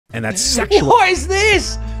And that's sexual. What is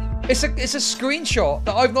this? It's a screenshot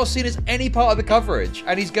that I've not seen as any part of the coverage,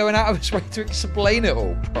 and he's going out of his way to explain it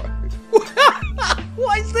all, bro.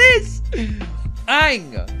 What is this?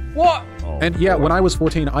 Ang! What? And yeah, when I was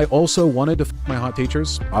 14, I also wanted to f my hot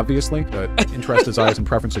teachers, obviously, but interest, desires, and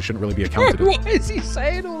preferences shouldn't really be accounted Bro, in. why is he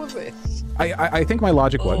saying all of this? I think my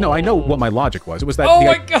logic was... No, I know what my logic was. It was that... Oh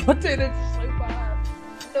my god, dude, it's so bad.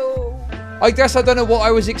 No. I guess I don't know what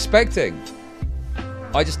I was expecting.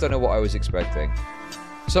 I just don't know what I was expecting.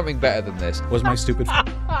 Something better than this. Was my stupid...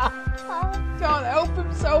 Can't help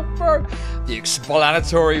himself, bro. The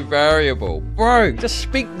explanatory variable. Bro, just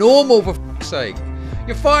speak normal for f***'s sake.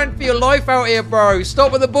 You're fighting for your life out here, bro.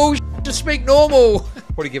 Stop with the bullshit. Just speak normal.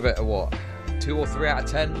 Probably give it a what? 2 or 3 out of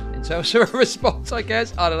 10 in terms of a response, I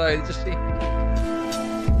guess. I don't know. Just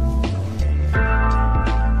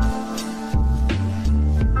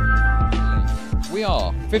we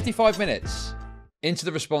are 55 minutes into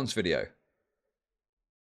the response video.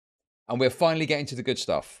 And we're finally getting to the good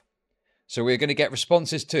stuff. So we're going to get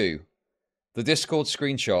responses to the Discord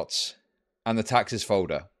screenshots and the taxes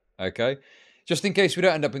folder. Okay? Just in case we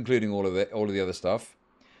don't end up including all of the other stuff.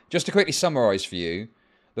 Just to quickly summarize for you,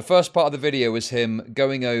 the first part of the video was him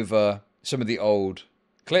going over some of the old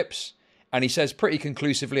clips, and he says pretty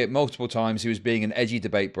conclusively at multiple times he was being an edgy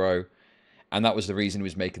debate bro, and that was the reason he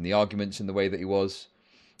was making the arguments in the way that he was,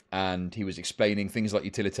 and he was explaining things like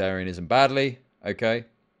utilitarianism badly. Okay?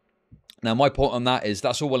 Now my point on that is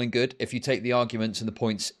that's all well and good if you take the arguments and the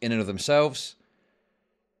points in and of themselves.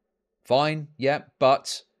 Fine, yeah,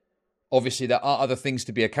 but obviously there are other things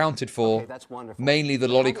to be accounted for, mainly the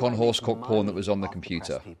lolicon horsecock porn that was on the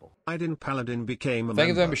computer. Paladin became a Thank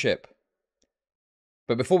you for the membership.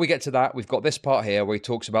 But before we get to that, we've got this part here where he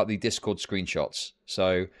talks about the Discord screenshots.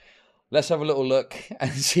 So let's have a little look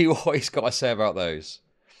and see what he's got to say about those.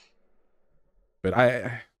 But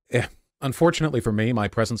unfortunately for me, my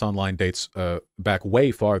presence online dates back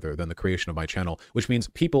way farther than the creation of my channel, which means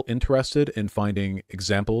people interested in finding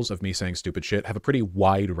examples of me saying stupid shit have a pretty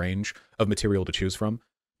wide range of material to choose from.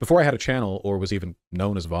 Before I had a channel, or was even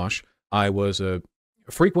known as Vaush, I was a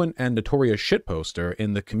frequent and notorious shitposter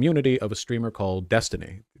in the community of a streamer called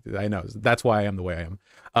Destiny. I know, that's why I am the way I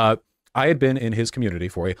am. I had been in his community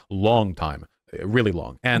for a long time, really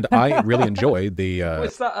long, and I really enjoyed the...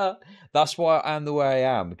 What's that? That's why I am the way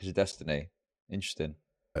I am, because of Destiny. Interesting.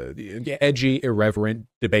 The edgy, irreverent,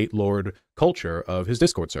 debate lord culture of his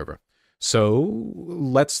Discord server. So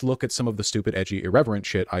let's look at some of the stupid, edgy, irreverent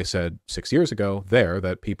shit I said 6 years ago there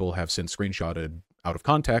that people have since screenshotted out of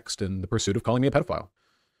context in the pursuit of calling me a pedophile.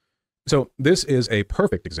 So this is a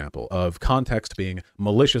perfect example of context being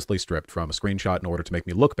maliciously stripped from a screenshot in order to make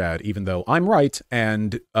me look bad, even though I'm right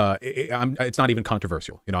and it's not even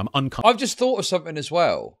controversial. You know, I've just thought of something as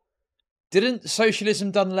well. Didn't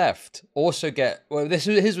Socialism Done Left also get... Well,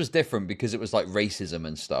 his was different because it was like racism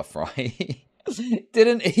and stuff, right?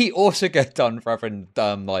 Didn't he also get done for having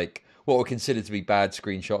done like what were considered to be bad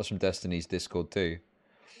screenshots from Destiny's Discord too?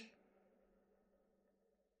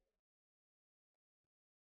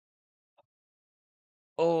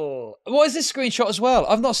 Oh, what is this screenshot as well?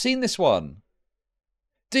 I've not seen this one.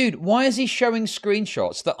 Dude, why is he showing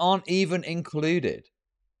screenshots that aren't even included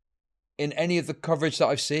in any of the coverage that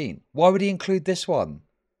I've seen? Why would he include this one?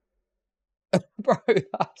 Bro,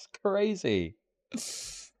 that's crazy.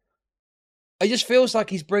 It just feels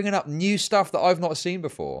like he's bringing up new stuff that I've not seen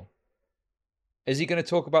before. Is he going to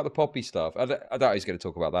talk about the Poppy stuff? I doubt he's going to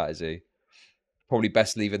talk about that, is he? Probably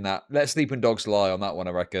best leaving that. Let sleeping dogs lie on that one,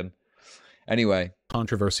 I reckon. Anyway.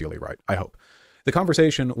 Controversially right, I hope. The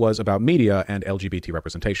conversation was about media and LGBT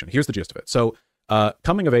representation. Here's the gist of it. So,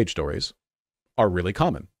 coming-of-age stories are really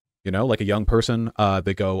common. You know, like a young person,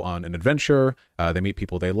 they go on an adventure, they meet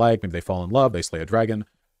people they like, maybe they fall in love, they slay a dragon,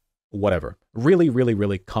 whatever. Really, really,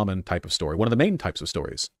 really common type of story. One of the main types of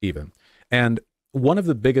stories, even. And one of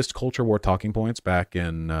the biggest culture war talking points back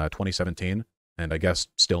in 2017, and I guess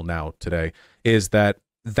still now today, is that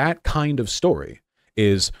that kind of story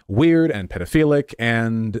is weird and pedophilic,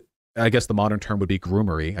 and I guess the modern term would be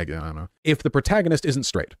groomery. I don't know. If the protagonist isn't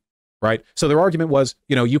straight, right? So their argument was,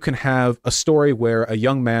 you know, you can have a story where a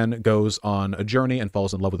young man goes on a journey and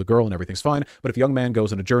falls in love with a girl and everything's fine. But if a young man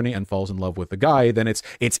goes on a journey and falls in love with a guy, then it's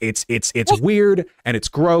weird and it's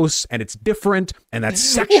gross and it's different and that's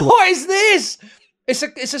sexual. What is this? It's a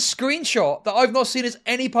screenshot that I've not seen as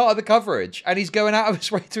any part of the coverage, and he's going out of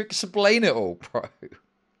his way to explain it all, bro.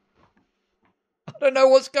 I don't know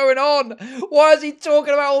what's going on. Why is he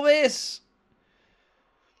talking about all this?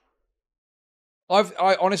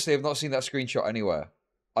 I honestly have not seen that screenshot anywhere.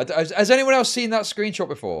 Has anyone else seen that screenshot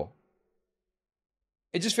before?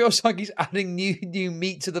 It just feels like he's adding new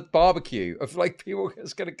meat to the barbecue of like people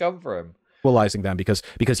that's going to come for him. Equalizing them because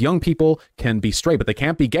young people can be straight, but they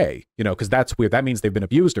can't be gay, you know, because that's weird. That means they've been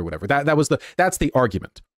abused or whatever. That's the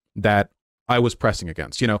argument that I was pressing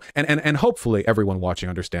against, you know, and hopefully everyone watching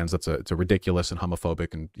understands it's a ridiculous and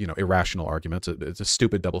homophobic and, you know, irrational argument. It's a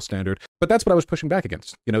stupid double standard. But that's what I was pushing back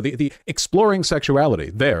against. You know, the exploring sexuality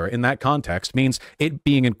there in that context means it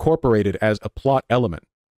being incorporated as a plot element,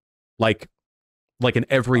 like in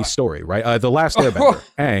every story, right? The Last Airbender,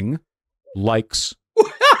 Aang likes.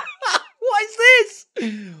 What is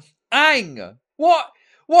this? Aang. What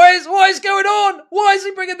is going on? Why is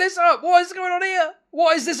he bringing this up? What is going on here?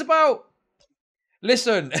 What is this about?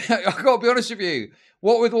 Listen, I've got to be honest with you.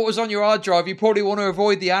 What was on your hard drive, you probably want to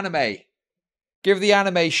avoid the anime. Give the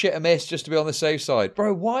anime shit a miss just to be on the safe side.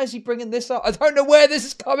 Bro, why is he bringing this up? I don't know where this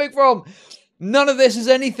is coming from. None of this has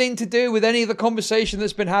anything to do with any of the conversation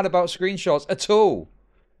that's been had about screenshots at all.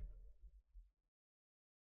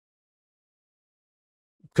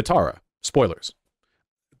 Katara. Spoilers.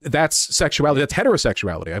 That's sexuality. That's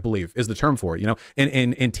heterosexuality, I believe, is the term for it. You know,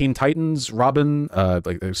 in Teen Titans, Robin,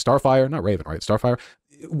 like Starfire, not Raven, right? Starfire,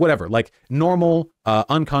 whatever. Like normal,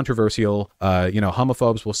 uncontroversial. You know,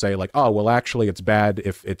 homophobes will say like, oh, well, actually, it's bad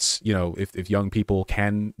if it's, you know, if young people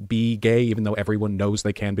can be gay, even though everyone knows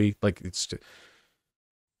they can be. Like it's.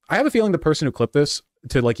 I have a feeling the person who clipped this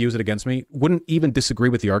to like use it against me wouldn't even disagree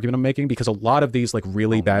with the argument I'm making, because a lot of these like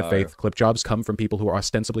really bad faith clip jobs come from people who are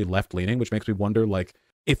ostensibly left leaning, which makes me wonder like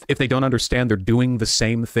if they don't understand they're doing the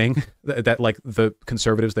same thing that like the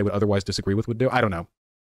conservatives they would otherwise disagree with would do. I don't know.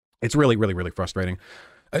 It's really, really, really frustrating.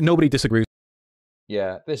 Nobody disagrees.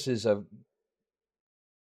 Yeah, this is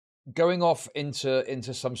going off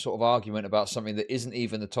into some sort of argument about something that isn't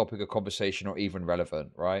even the topic of conversation or even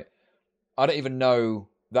relevant, right? I don't even know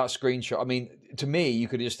that screenshot. I mean, to me, you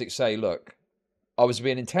could just say, look, I was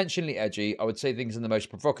being intentionally edgy. I would say things in the most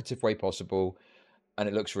provocative way possible, and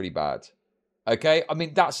it looks really bad. Okay? I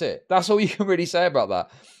mean, that's it. That's all you can really say about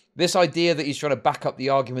that. This idea that he's trying to back up the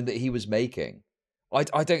argument that he was making,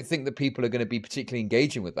 I don't think that people are going to be particularly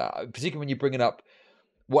engaging with that, particularly when you're bringing up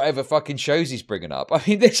whatever fucking shows he's bringing up. I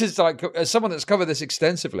mean, this is like, as someone that's covered this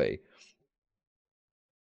extensively,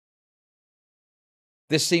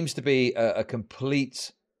 this seems to be a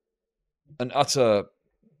complete and utter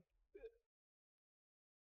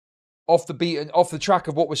off the beat and off the track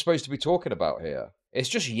of what we're supposed to be talking about here. It's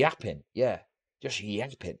just yapping. Yeah. Just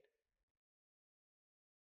yapping.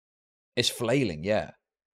 It's flailing. Yeah.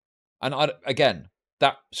 And again,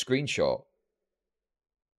 that screenshot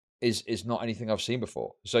is not anything I've seen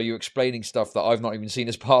before. So you're explaining stuff that I've not even seen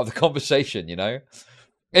as part of the conversation, you know?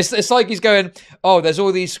 It's like he's going, oh, there's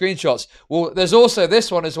all these screenshots. Well, there's also this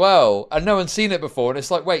one as well, and no one's seen it before. And it's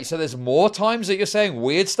like, wait, so there's more times that you're saying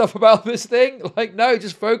weird stuff about this thing? Like, no,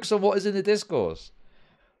 just focus on what is in the discourse.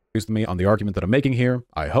 Me on the argument that I'm making here.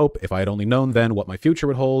 I hope if I had only known then what my future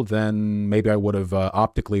would hold, then maybe I would have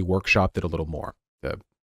optically workshopped it a little more.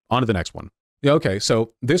 On to the next one. Yeah, okay,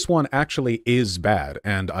 so this one actually is bad,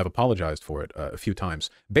 and I've apologized for it a few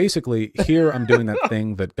times. Basically, here I'm doing that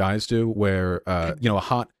thing that guys do where, you know, a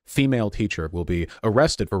hot female teacher will be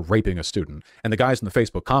arrested for raping a student, and the guys in the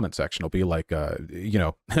Facebook comment section will be like, you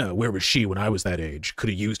know, where was she when I was that age?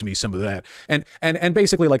 Could have used me some of that. And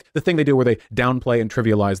basically, like, the thing they do where they downplay and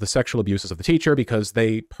trivialize the sexual abuses of the teacher because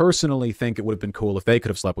they personally think it would have been cool if they could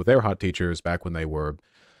have slept with their hot teachers back when they were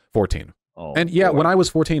 14. Oh, and yeah, boy. when I was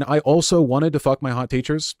 14, I also wanted to fuck my hot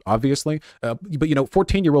teachers, obviously. But, you know,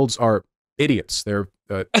 14-year-olds are idiots. Their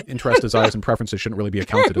interests, desires, and preferences shouldn't really be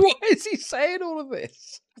accounted as. Why is he saying all of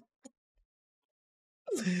this?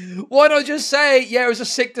 Why not just say, yeah, it was a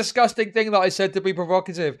sick, disgusting thing that I said to be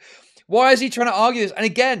provocative? Why is he trying to argue this? And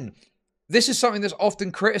again, this is something that's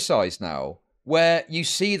often criticized now, where you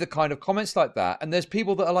see the kind of comments like that, and there's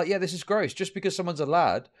people that are like, yeah, this is gross. Just because someone's a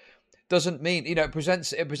lad doesn't mean, you know, it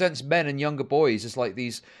presents men and younger boys as like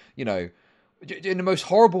these, you know, in the most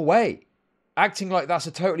horrible way, acting like that's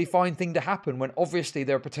a totally fine thing to happen when obviously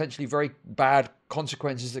there are potentially very bad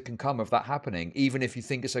consequences that can come of that happening, even if you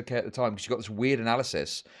think it's okay at the time, because you've got this weird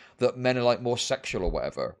analysis that men are like more sexual or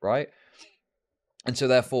whatever, right? And so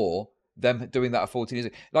therefore, them doing that at 14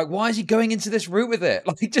 years, like, why is he going into this route with it?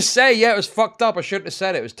 Like, just say, yeah, it was fucked up. I shouldn't have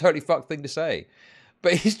said it. It was a totally fucked thing to say.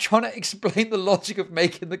 But he's trying to explain the logic of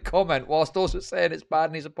making the comment whilst also saying it's bad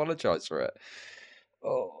and he's apologized for it.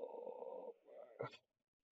 Oh.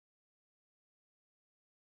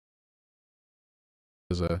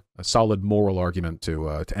 Is a solid moral argument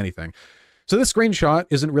to anything. So this screenshot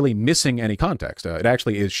isn't really missing any context. It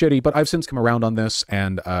actually is shitty, but I've since come around on this,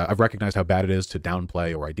 and I've recognized how bad it is to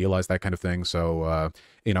downplay or idealize that kind of thing. So,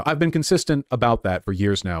 you know, I've been consistent about that for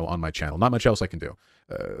years now on my channel. Not much else I can do.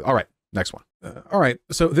 All right, next one. All right,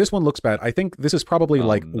 so this one looks bad. I think this is probably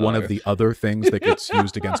one of the other things that gets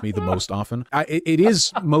used against me the most often. It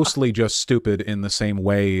is mostly just stupid in the same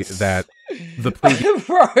way that the previous...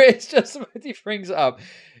 Bro, it's just when he brings it up.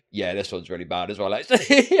 Yeah, this one's really bad as well,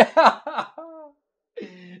 actually.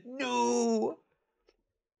 No.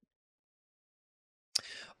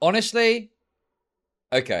 Honestly,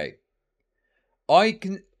 okay. I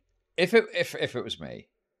can, if it was me,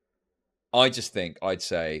 I just think I'd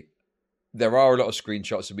say there are a lot of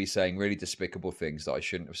screenshots of me saying really despicable things that I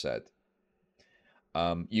shouldn't have said.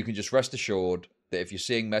 You can just rest assured that if you're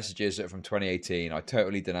seeing messages that are from 2018, I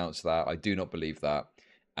totally denounce that. I do not believe that.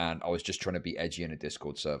 And I was just trying to be edgy in a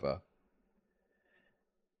Discord server.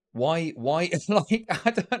 Why, like, I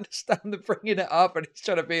don't understand the bringing it up, and he's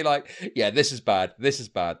trying to be like, yeah, this is bad, this is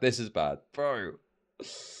bad, this is bad. Bro.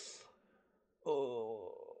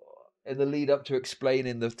 Oh. In the lead up to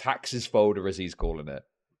explaining the taxes folder, as he's calling it.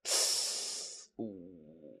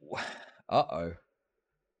 Ooh. Uh-oh.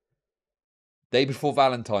 Day before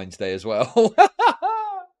Valentine's Day as well.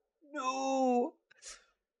 No.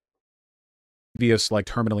 Previous, like,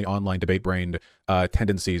 terminally online debate-brained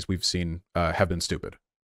tendencies we've seen have been stupid.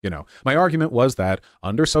 You know, my argument was that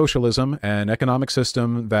under socialism, an economic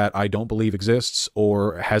system that I don't believe exists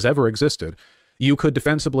or has ever existed, you could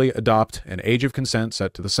defensibly adopt an age of consent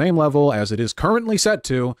set to the same level as it is currently set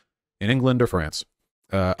to in England or France.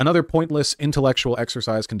 Another pointless intellectual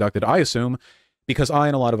exercise conducted, I assume, because I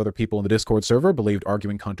and a lot of other people in the Discord server believed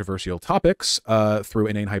arguing controversial topics through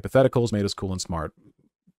inane hypotheticals made us cool and smart.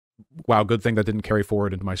 Wow, good thing that didn't carry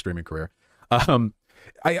forward into my streaming career.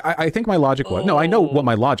 I think my logic was... No, I know what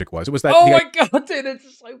my logic was. It was that... Oh my god, dude,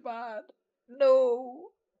 it's so bad. No.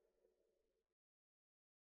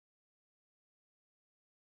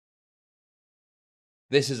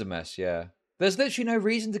 This is a mess, yeah. There's literally no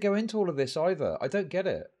reason to go into all of this either. I don't get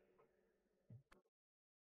it.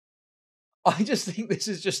 I just think this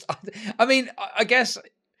is just... I mean, I guess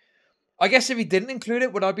if he didn't include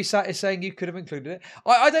it, would I be sat saying you could have included it?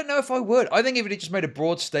 I don't know if I would. I think if he just made a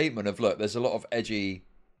broad statement of, look, there's a lot of edgy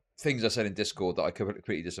things I said in Discord that I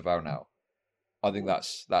completely disavow now, I think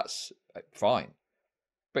that's fine.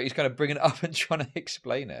 But he's kind of bringing it up and trying to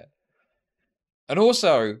explain it. And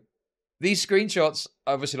also, these screenshots,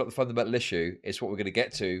 obviously not the fundamental issue. It's what we're going to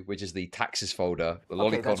get to, which is the taxes folder, the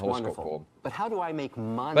lolicon horoscope form. But how do I make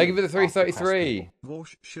money? Thank you for the 333.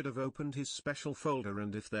 Vaush should have opened his special folder,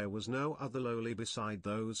 and if there was no other loli beside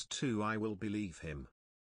those two, I will believe him.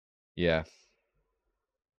 Yeah.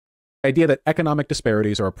 The idea that economic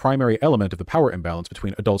disparities are a primary element of the power imbalance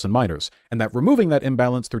between adults and minors, and that removing that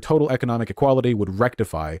imbalance through total economic equality would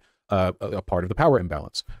rectify a part of the power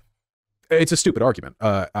imbalance. It's a stupid argument.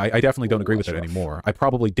 I definitely don't agree with it anymore. I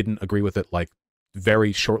probably didn't agree with it, like,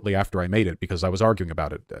 very shortly after I made it, because I was arguing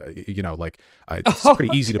about it. You know, like, it's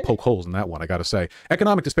pretty easy to poke holes in that one, I gotta say.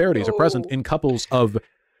 Economic disparities are present in couples of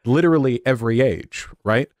literally every age,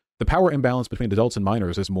 right? The power imbalance between adults and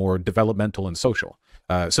minors is more developmental and social.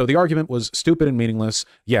 So the argument was stupid and meaningless,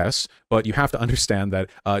 yes, but you have to understand that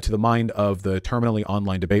to the mind of the terminally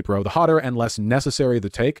online debate bro, the hotter and less necessary the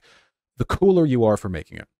take, the cooler you are for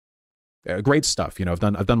making it. Great stuff. You know, I've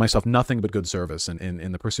done myself nothing but good service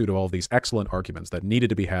in the pursuit of all of these excellent arguments that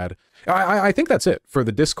needed to be had. I think that's it for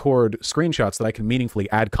the Discord screenshots that I can meaningfully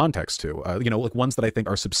add context to. You know, like ones that I think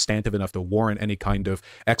are substantive enough to warrant any kind of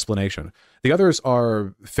explanation. The others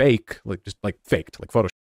are fake, like just like faked, like Photoshop.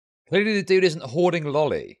 Clearly the dude isn't hoarding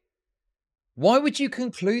lolly. Why would you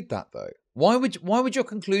conclude that though? Why would your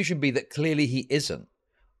conclusion be that clearly he isn't?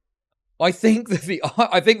 I think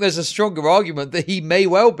there's a stronger argument that he may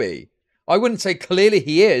well be. I wouldn't say clearly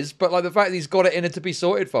he is, but like the fact that he's got it in a to be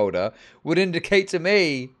sorted folder would indicate to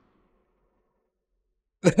me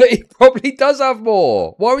that he probably does have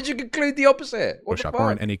more. Why would you conclude the opposite? What the fuck?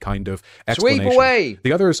 Aren't any kind of explanation. Sweep away.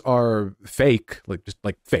 The others are fake, like just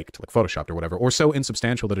like faked, like photoshopped or whatever, or so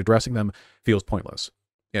insubstantial that addressing them feels pointless.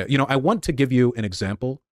 Yeah, you know, I want to give you an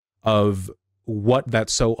example of what that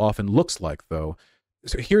so often looks like, though.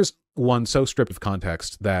 So here's one so stripped of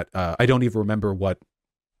context that I don't even remember what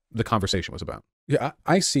the conversation was about. Yeah,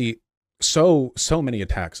 I see so many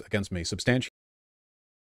attacks against me, substantial.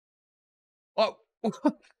 Oh,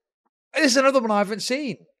 this is another one I haven't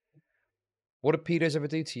seen. What do pedos ever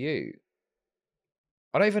do to you?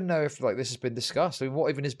 I don't even know if like this has been discussed. I mean, what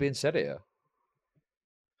even is being said here?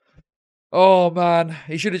 Oh man,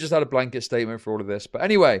 he should have just had a blanket statement for all of this. But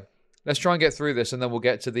anyway, Let's try and get through this, and then we'll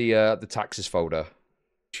get to the taxes folder.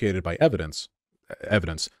 Appreciated by evidence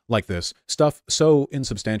like this stuff so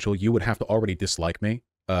insubstantial you would have to already dislike me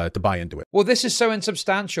to buy into it. Well, this is so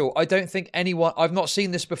insubstantial. I don't think anyone... I've not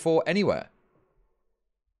seen this before anywhere.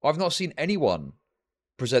 I've not seen anyone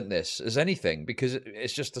present this as anything, because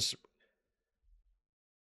it's just a...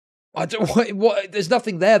 I don't... What, there's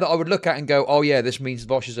nothing there that I would look at and go, oh yeah, this means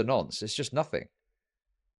Vaush is a nonce. It's just nothing.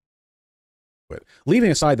 Leaving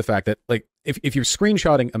aside the fact that, like, if you're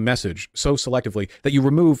screenshotting a message so selectively that you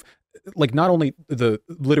remove, like, not only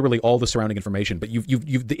literally all the surrounding information, but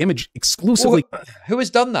you've the image exclusively. Well, who has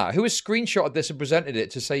done that? Who has screenshotted this and presented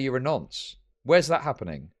it to say you're a nonce? Where's that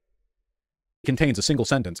happening? Contains a single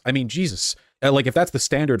sentence. I mean, Jesus, like, if that's the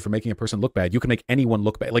standard for making a person look bad, you can make anyone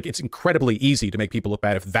look bad. Like, it's incredibly easy to make people look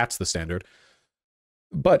bad if that's the standard.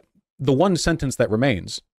 But the one sentence that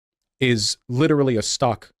remains is literally a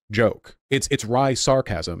stock joke. It's wry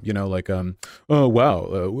sarcasm, you know, like, oh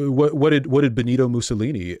wow, what did Benito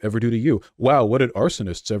Mussolini ever do to you? Wow, what did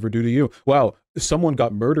arsonists ever do to you? Wow, someone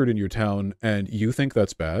got murdered in your town and you think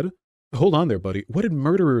that's bad? Hold on there, buddy. What did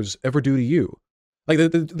murderers ever do to you? Like,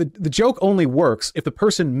 the joke only works if the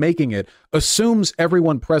person making it assumes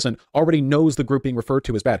everyone present already knows the group being referred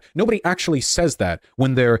to as bad. Nobody actually says that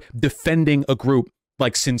when they're defending a group,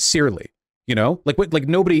 like, sincerely. You know, like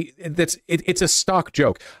nobody, it's a stock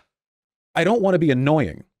joke. I don't want to be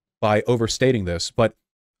annoying by overstating this, but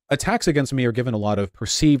attacks against me are given a lot of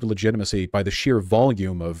perceived legitimacy by the sheer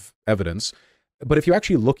volume of evidence. But if you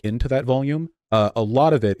actually look into that volume, a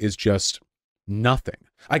lot of it is just nothing.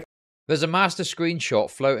 There's a master screenshot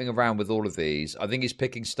floating around with all of these. I think he's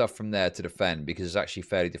picking stuff from there to defend because it's actually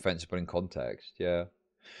fairly defensible in context. Yeah.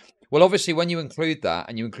 Well, obviously, when you include that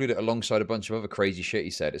and you include it alongside a bunch of other crazy shit he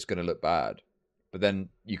said, it's going to look bad. But then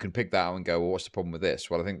you can pick that out and go, well, what's the problem with this?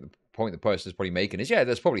 Well, I think the point the person is probably making is, yeah,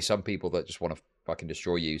 there's probably some people that just want to fucking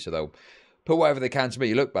destroy you, so they'll put whatever they can to make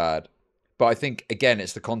you look bad. But I think, again,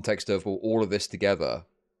 it's the context of, well, all of this together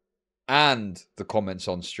and the comments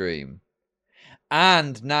on stream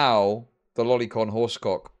and now the lolicon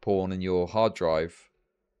horsecock porn in your hard drive,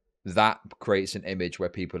 that creates an image where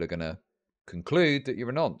people are going to conclude that you're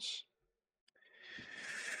a nonce.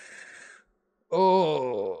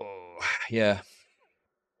 Oh, yeah.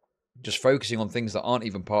 Just focusing on things that aren't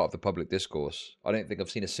even part of the public discourse. I don't think I've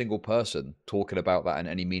seen a single person talking about that in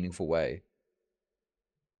any meaningful way.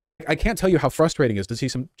 I can't tell you how frustrating it is to see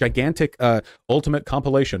some gigantic ultimate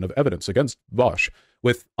compilation of evidence against Vaush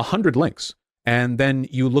with 100 links. And then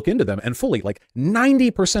you look into them and fully, like,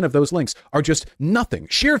 90% of those links are just nothing,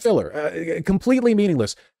 sheer filler, completely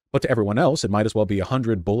meaningless. But to everyone else, it might as well be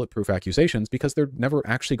 100 bulletproof accusations because they're never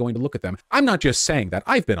actually going to look at them. I'm not just saying that.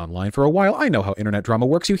 I've been online for a while. I know how internet drama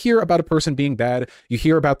works. You hear about a person being bad. You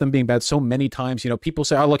hear about them being bad so many times. You know, people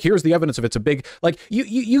say, oh, look, here's the evidence of it's a big... Like,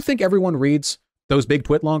 you think everyone reads those big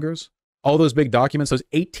twitlongers? All those big documents, those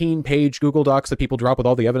 18-page Google Docs that people drop with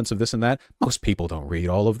all the evidence of this and that? Most people don't read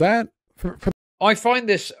all of that. I find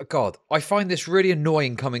this... God, I find this really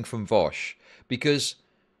annoying coming from Vaush because...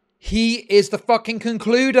 he is the fucking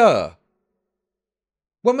concluder.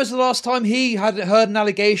 When was the last time he had heard an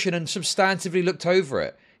allegation and substantively looked over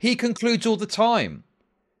it? He concludes all the time.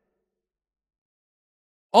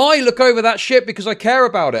 I look over that shit because I care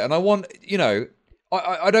about it and I want, you know,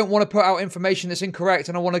 I don't want to put out information that's incorrect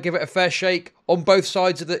and I want to give it a fair shake on both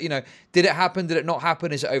sides of the, you know, did it happen? Did it not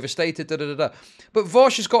happen? Is it overstated? Da, da, da, da. But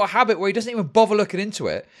Vaush has got a habit where he doesn't even bother looking into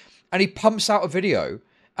it and he pumps out a video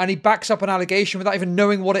and he backs up an allegation without even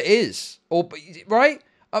knowing what it is. Or, right?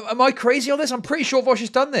 Am I crazy on this? I'm pretty sure Vaush has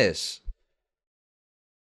done this.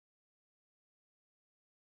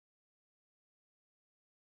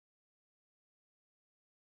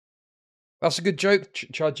 That's a good joke,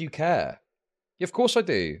 Chud. You care. Yeah, of course I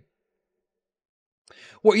do.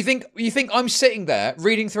 What, you think I'm sitting there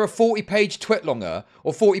reading through a 40-page twitlonger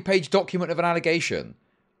or 40-page document of an allegation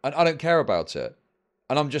and I don't care about it?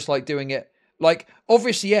 And I'm just like doing it. Like,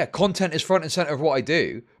 obviously, yeah, content is front and center of what I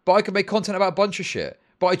do, but I can make content about a bunch of shit.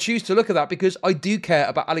 But I choose to look at that because I do care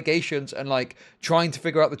about allegations and, like, trying to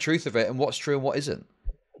figure out the truth of it and what's true and what isn't.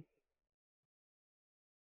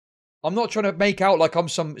 I'm not trying to make out like I'm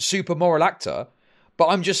some super moral actor, but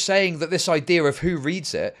I'm just saying that this idea of who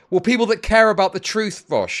reads it, well, people that care about the truth,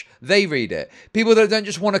 Vaush, they read it. People that don't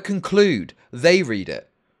just want to conclude, they read it.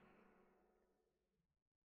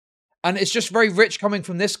 And it's just very rich coming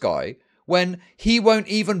from this guy when he won't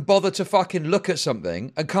even bother to fucking look at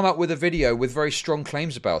something and come up with a video with very strong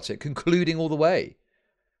claims about it, concluding all the way.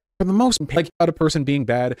 For the most, like, about a person being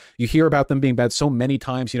bad, you hear about them being bad so many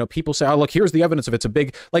times. You know, people say, oh, look, here's the evidence of it's a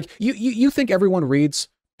big... Like, you think everyone reads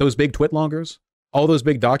those big twitlongers? all those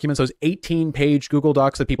big documents, those 18-page Google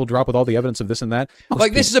Docs that people drop with all the evidence of this and that.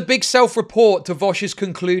 Like, this is a big self-report to Vaush is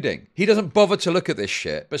concluding. He doesn't bother to look at this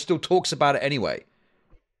shit, but still talks about it anyway.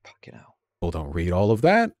 Fucking hell. People don't read all of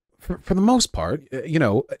that. For the most part, you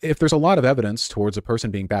know, if there's a lot of evidence towards a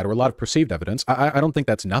person being bad or a lot of perceived evidence, I don't think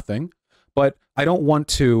that's nothing. But I don't want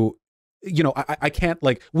to, you know, I can't,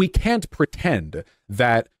 like, we can't pretend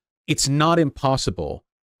that it's not impossible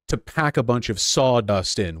to pack a bunch of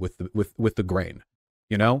sawdust in with the grain,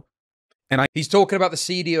 you know? And he's talking about the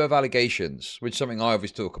CDO of allegations, which is something I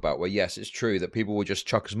always talk about, where yes, it's true that people will just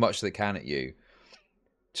chuck as much as they can at you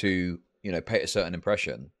to, you know, paint a certain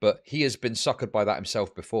impression. But he has been suckered by that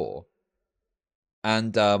himself before.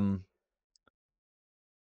 And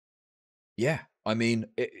yeah, I mean,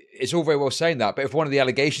 it's all very well saying that, but if one of the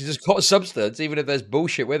allegations has got substance, even if there's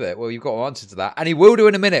bullshit with it, well, you've got to answer to that. And he will do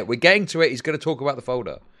in a minute. We're getting to it. He's going to talk about the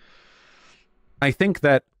folder. I think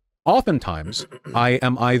that oftentimes I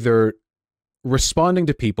am either responding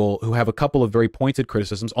to people who have a couple of very pointed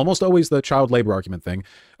criticisms, almost always the child labor argument thing,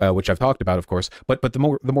 which I've talked about, of course. But the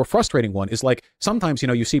more frustrating one is, like, sometimes, you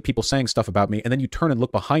know, you see people saying stuff about me, and then you turn and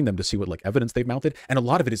look behind them to see what, like, evidence they've mounted, and a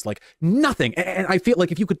lot of it is like nothing. And I feel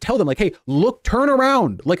like if you could tell them, like, hey, look, turn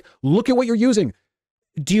around, like, look at what you're using.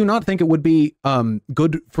 Do you not think it would be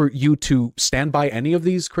good for you to stand by any of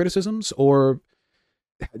these criticisms? Or,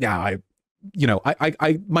 yeah,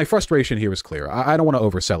 my frustration here is clear. I don't want to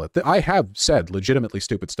oversell it. I have said legitimately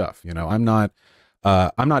stupid stuff. You know, I'm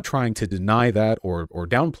not trying to deny that or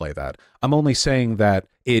downplay that. I'm only saying that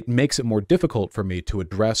it makes it more difficult for me to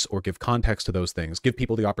address or give context to those things, give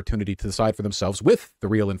people the opportunity to decide for themselves with the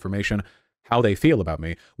real information how they feel about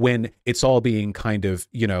me, when it's all being kind of,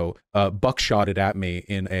 you know, buckshotted at me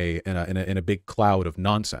in a big cloud of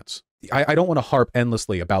nonsense. I don't want to harp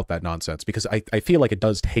endlessly about that nonsense, because I feel like it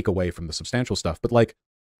does take away from the substantial stuff. But, like,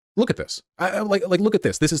 look at this. Like look at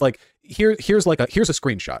this. This is like, here's a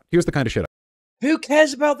screenshot. Here's the kind of shit. Who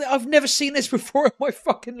cares about that? I've never seen this before in my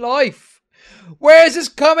fucking life. Where is this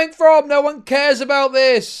coming from? No one cares about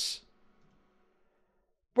this.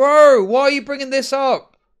 Bro, why are you bringing this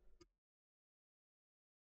up?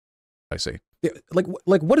 I see. Like,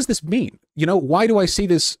 what does this mean? You know, why do I see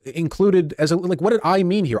this included as like, what did I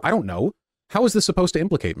mean here? I don't know. How is this supposed to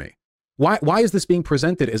implicate me? Why is this being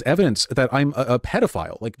presented as evidence that I'm a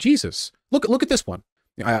pedophile? Like, Jesus, look at this one.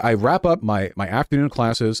 I wrap up my afternoon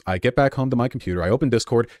classes. I get back home to my computer. I open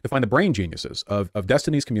Discord to find the brain geniuses of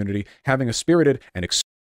Destiny's community having a spirited and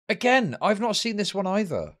again, I've not seen this one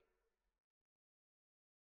either.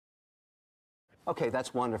 Okay,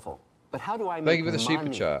 that's wonderful. But how do I Thank make you for the super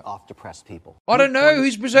money chat. off depressed people? I don't know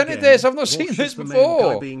who's presented this. I've not seen this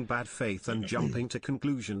before. By being bad faith and jumping to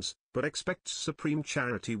conclusions, but expects supreme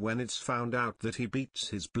charity when it's found out that he beats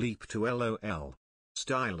his bleep to LOL.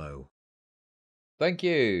 Stylo. Thank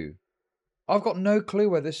you. I've got no clue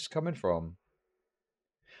where this is coming from.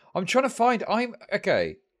 I'm trying to find.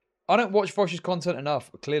 Okay. I don't watch Vaush's content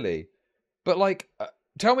enough, clearly, but, like,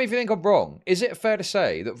 tell me if you think I'm wrong. Is it fair to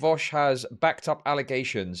say that Vaush has backed up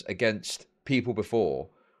allegations against people before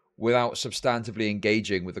without substantively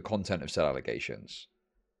engaging with the content of said allegations?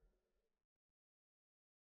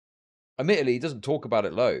 Admittedly, he doesn't talk about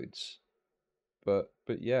it loads, but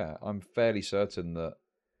yeah, I'm fairly certain that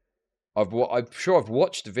I'm sure I've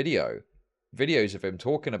watched videos of him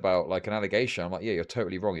talking about, like, an allegation. I'm like, yeah, you're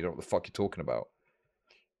totally wrong. You don't know what the fuck you're talking about.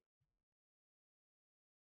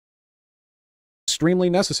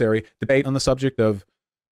 extremely necessary debate on the subject of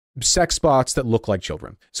sex bots that look like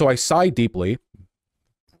children. So I sigh deeply,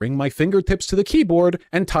 bring my fingertips to the keyboard,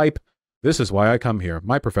 and type, "This is why I come here.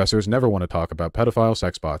 My professors never want to talk about pedophile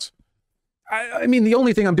sex bots." I mean, the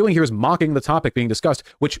only thing I'm doing here is mocking the topic being discussed,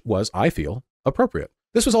 which was, I feel, appropriate.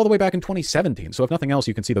 This was all the way back in 2017, so if nothing else,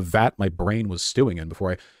 you can see the vat my brain was stewing in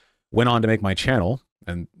before I went on to make my channel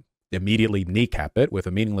and immediately kneecap it with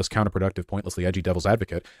a meaningless, counterproductive, pointlessly edgy devil's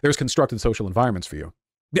advocate. There's constructed social environments for you.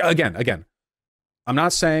 Again, I'm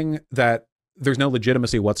not saying that there's no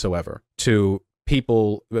legitimacy whatsoever to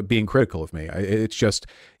people being critical of me. It's just,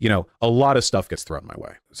 you know, a lot of stuff gets thrown my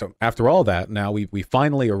way. So after all that, now we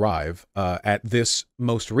finally arrive at this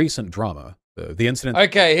most recent drama, the incident.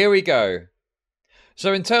 Okay, here we go.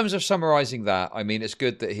 So in terms of summarizing that, I mean, it's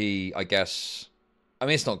good that he, I guess, I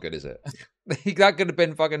mean, it's not good, is it? That could have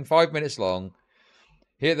been fucking 5 minutes long.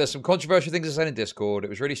 Here, there's some controversial things I said in Discord. It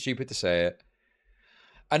was really stupid to say it.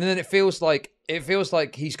 And then it feels like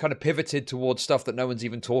he's kind of pivoted towards stuff that no one's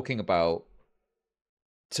even talking about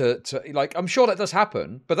like, I'm sure that does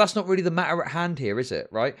happen, but that's not really the matter at hand here, is it?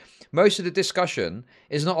 Right? Most of the discussion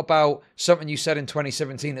is not about something you said in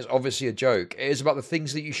 2017 that's obviously a joke. It is about the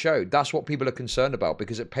things that you showed. That's what people are concerned about,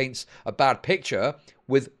 because it paints a bad picture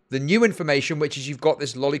with the new information, which is you've got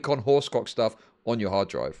this lolicon horsecock stuff on your hard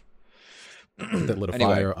drive. That lit a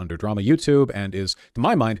fire under drama YouTube, and is, to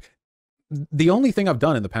my mind, the only thing I've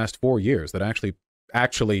done in the past 4 years that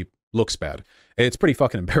actually looks bad. It's pretty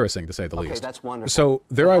fucking embarrassing, to say the least. That's wonderful. So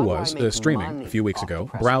there I was, streaming a few weeks ago,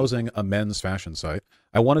 browsing a men's fashion site.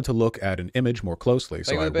 I wanted to look at an image more closely,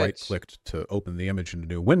 so I right-clicked to open the image in a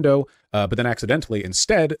new window, but then accidentally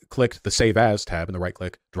instead clicked the Save As tab in the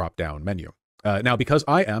right-click drop-down menu. Now, because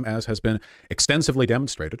I am, as has been extensively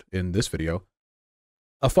demonstrated in this video,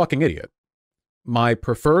 a fucking idiot, my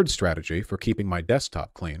preferred strategy for keeping my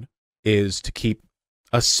desktop clean is to keep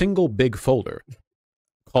a single big folder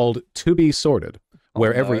called To Be Sorted,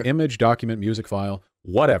 where every image, document, music file,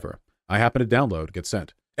 whatever I happen to download gets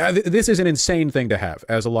sent. This is an insane thing to have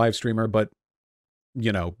as a live streamer, but,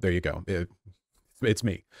 you know, there you go. It's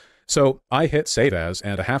me. So I hit Save As,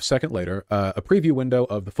 and a half second later, a preview window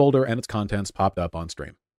of the folder and its contents popped up on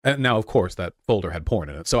stream. And now, of course, that folder had porn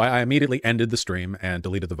in it, so I immediately ended the stream and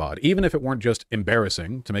deleted the VOD. Even if it weren't just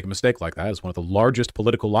embarrassing to make a mistake like that as one of the largest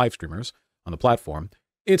political live streamers on the platform,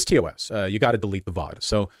 it's TOS. You got to delete the VOD.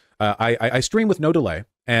 So I stream with no delay,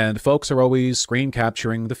 and folks are always screen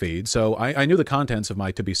capturing the feed, so I knew the contents of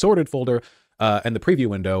my To Be Sorted folder and the preview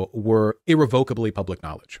window were irrevocably public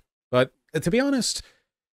knowledge. But to be honest,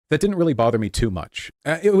 that didn't really bother me too much.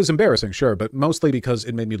 It was embarrassing, sure, but mostly because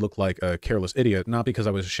it made me look like a careless idiot, not because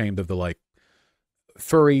I was ashamed of the, like,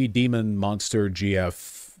 furry demon monster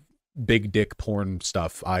GF big dick porn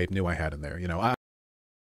stuff I knew I had in there, you know.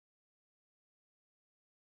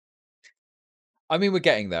 I mean, we're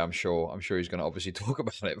getting there, I'm sure. I'm sure he's going to obviously talk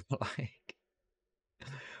about it, but, like,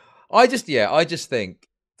 I just think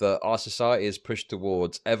that our society is pushed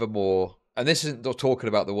towards ever more, and this isn't talking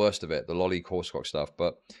about the worst of it, the lolly horsecock stuff,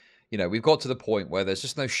 but, you know, we've got to the point where there's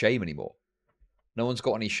just no shame anymore. No one's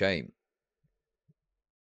got any shame.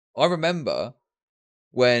 I remember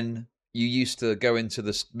when you used to go into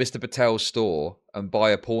the Mr. Patel's store and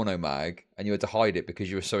buy a porno mag, and you had to hide it because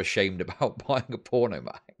you were so ashamed about buying a porno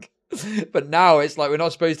mag. But now it's like we're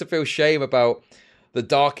not supposed to feel shame about the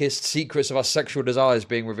darkest secrets of our sexual desires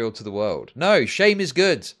being revealed to the world. No, shame is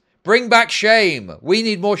good. Bring back shame. We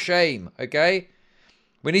need more shame, okay?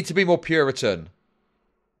 We need to be more Puritan.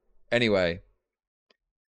 Anyway.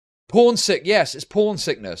 Porn sick. Yes, it's porn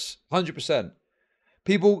sickness. 100%.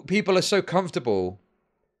 People are so comfortable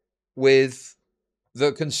with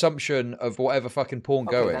the consumption of whatever fucking porn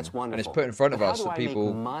going, and it's put in front of us that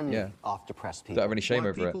people, don't have any shame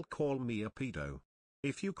over it. People call me a pedo.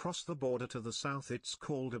 If you cross the border to the south, it's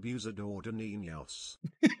called abusador de niños.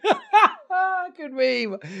 Good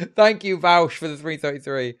meme. Thank you, Vaush, for the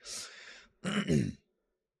 333.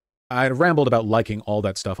 I had rambled about liking all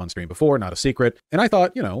that stuff on stream before, not a secret, and I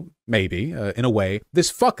thought, you know, maybe, in a way, this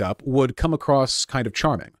fuck-up would come across kind of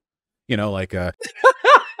charming. You know, like,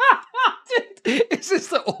 Is this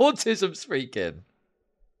the autism speaking?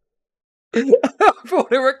 I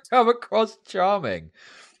thought it would come across charming.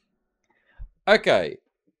 Okay.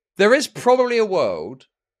 There is probably a world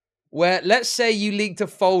where, let's say you leaked a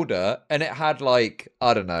folder and it had, like,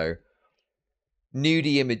 I don't know,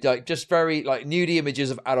 nudie image, like, just very, like, nudie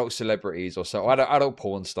images of adult celebrities or so, adult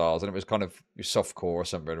porn stars, and it was kind of softcore or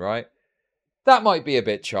something, right? That might be a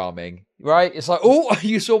bit charming, right? It's like, oh,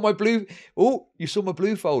 you saw my blue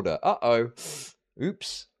folder. Uh-oh.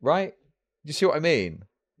 Oops, right? You see what I mean?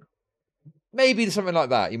 Maybe something like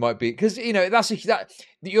that you might be, because, you know, that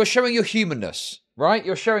you're showing your humanness, right?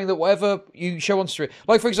 You're showing that whatever you show on stream.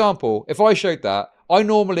 Like, for example, if I showed that, I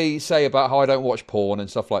normally say about how I don't watch porn and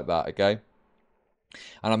stuff like that, okay?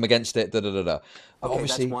 And I'm against it, da-da-da-da. But okay,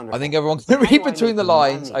 obviously, I think everyone can read between the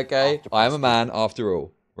lines, okay? I am a man after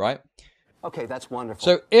all, right? Okay, that's wonderful.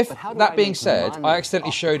 So if, that being said, I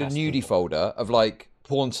accidentally showed a nudie folder of, like,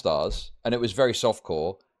 porn stars, and it was very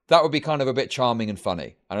softcore, that would be kind of a bit charming and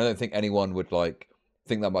funny. And I don't think anyone would, like,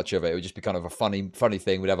 think that much of it. It would just be kind of a funny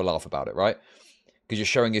thing. We'd have a laugh about it, right? Because you're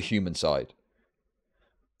showing your human side.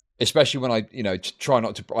 Especially when I, you know, try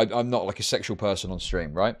not to... I'm not, like, a sexual person on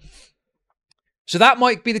stream, right? So that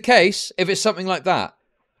might be the case if it's something like that.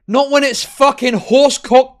 Not when it's fucking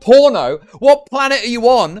horsecock porno. What planet are you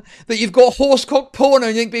on that you've got horsecock porno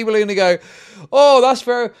and you think people are going to go, oh, that's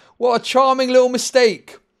what a charming little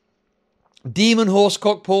mistake. Demon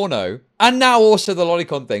horsecock porno. And now also the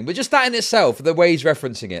lolicon thing. But just that in itself, the way he's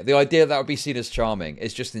referencing it, the idea that would be seen as charming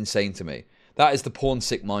is just insane to me. That is the porn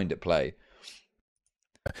sick mind at play.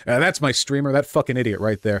 That's my streamer, that fucking idiot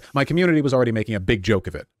right there. My community was already making a big joke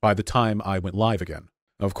of it by the time I went live again.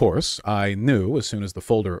 Of course, I knew as soon as the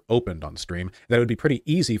folder opened on stream that it would be pretty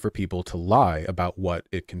easy for people to lie about what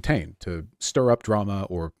it contained, to stir up drama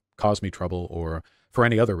or cause me trouble or for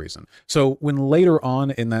any other reason. So when later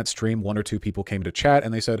on in that stream, 1 or 2 people came to chat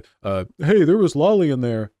and they said, hey, there was lolly in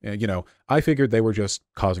there, you know, I figured they were just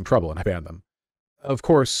causing trouble and I banned them. Of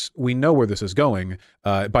course, we know where this is going.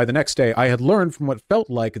 By the next day, I had learned from what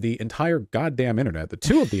felt like the entire goddamn internet that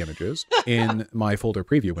 2 of the images in my folder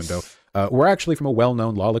preview window were actually from a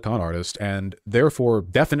well-known lolicon artist, and therefore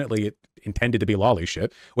definitely intended to be lolly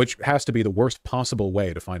shit, which has to be the worst possible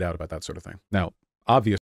way to find out about that sort of thing. Now,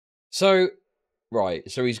 obviously... So, right,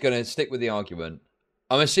 so he's going to stick with the argument.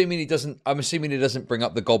 I'm assuming he doesn't bring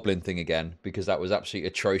up the goblin thing again, because that was absolutely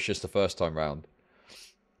atrocious the first time round.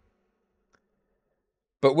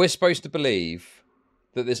 But we're supposed to believe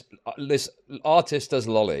that this artist does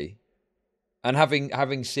lolly, and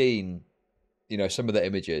having seen, you know, some of the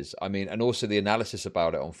images, I mean, and also the analysis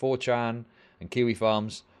about it on 4chan and Kiwi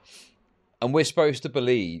Farms, and we're supposed to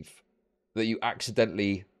believe that you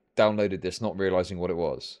accidentally downloaded this, not realizing what it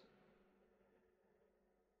was.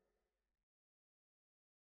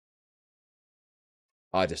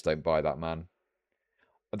 I just don't buy that, man.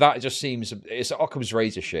 That just seems, it's Occam's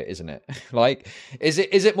razor shit, isn't it? Like, is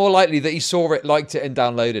it more likely that he saw it, liked it, and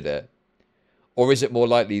downloaded it? Or is it more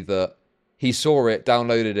likely that he saw it,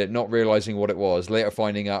 downloaded it, not realizing what it was, later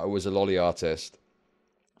finding out it was a lolly artist,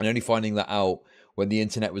 and only finding that out when the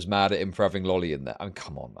internet was mad at him for having lolly in there? I mean,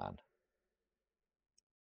 come on, man.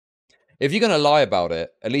 If you're going to lie about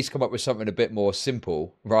it, at least come up with something a bit more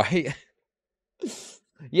simple, right?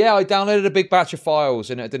 Yeah, I downloaded a big batch of files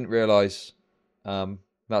and I didn't realize.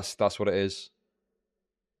 That's what it is.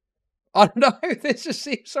 I don't know. This just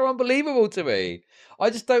seems so unbelievable to me. I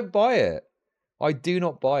just don't buy it. I do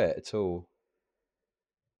not buy it at all.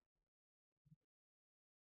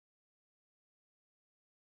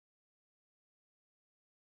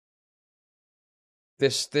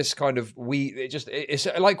 This kind of it's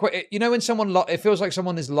like, you know, when someone it feels like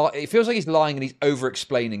someone is it feels like he's lying and he's over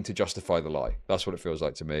explaining to justify the lie. That's what it feels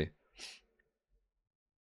like to me.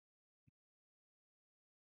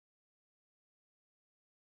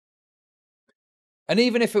 And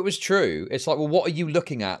even if it was true, it's like, well, what are you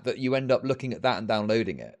looking at that you end up looking at that and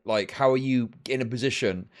downloading it? Like, how are you in a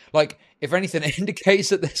position? Like, if anything, it indicates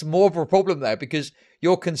that there's more of a problem there because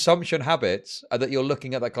your consumption habits are that you're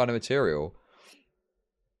looking at that kind of material.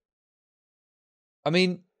 I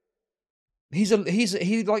mean, he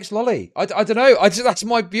likes lolly. I don't know. That's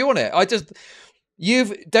my view on it.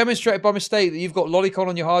 You've demonstrated by mistake that you've got lolicon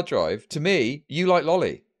on your hard drive. To me, you like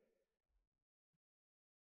lolly.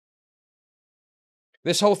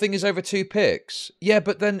 This whole thing is over 2 pics. Yeah,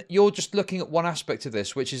 but then you're just looking at one aspect of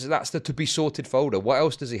this, which is that's the to be sorted folder. What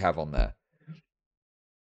else does he have on there?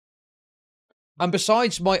 And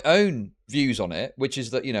besides my own views on it, which is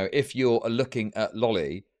that, you know, if you're looking at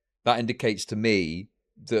lolly, that indicates to me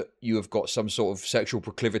that you have got some sort of sexual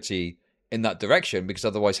proclivity in that direction, because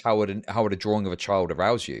otherwise how would a drawing of a child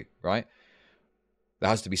arouse you, right? There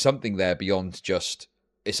has to be something there beyond just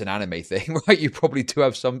it's an anime thing, right? You probably do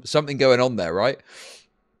have something going on there, right?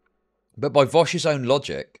 But by Vaush's own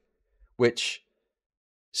logic, which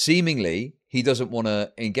seemingly he doesn't want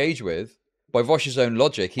to engage with, by Vaush's own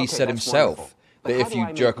logic, he said himself that if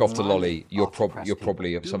you jerk off to lolly, you're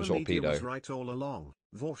probably some sort of pedo. Was right all along.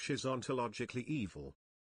 Vaush is ontologically evil.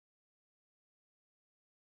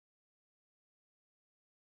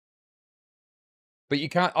 But you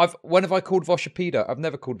can't. When have I called Vaush a pedo? I've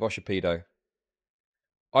never called Vaush a pedo.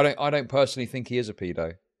 I don't personally think he is a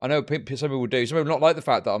pedo. I know some people do. Some people not like the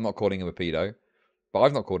fact that I'm not calling him a pedo, but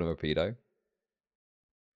I've not called him a pedo.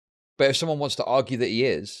 But if someone wants to argue that he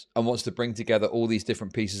is and wants to bring together all these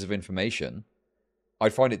different pieces of information,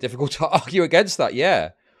 I'd find it difficult to argue against that.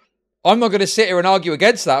 Yeah, I'm not going to sit here and argue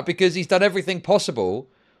against that because he's done everything possible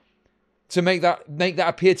to make that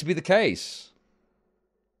appear to be the case.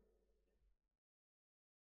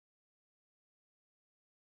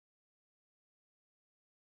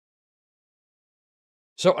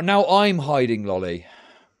 So now I'm hiding lolly.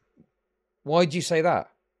 Why'd you say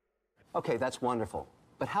that? Okay, that's wonderful.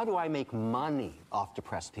 But how do I make money off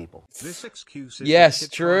depressed people? This excuse is yes,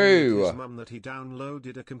 true. His mum that he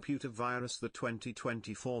downloaded a computer virus, the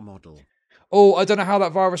 2024 model. Oh, I don't know how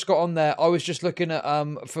that virus got on there. I was just looking at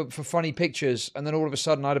for funny pictures, and then all of a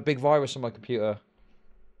sudden I had a big virus on my computer.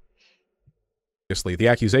 Obviously, the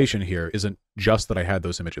accusation here isn't just that I had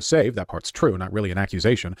those images saved. That part's true, not really an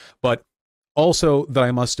accusation, but also that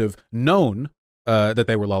I must have known that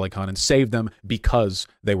they were lolicon and saved them because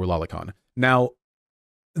they were lolicon. Now,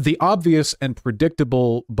 the obvious and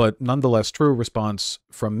predictable, but nonetheless true response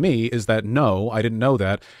from me is that no, I didn't know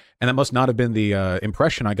that. And that must not have been the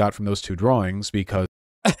impression I got from those two drawings, because...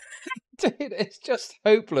 Dude, it's just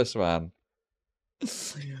hopeless, man.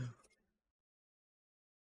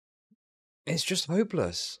 It's just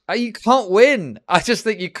hopeless. You can't win. I just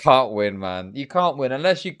think you can't win, man. You can't win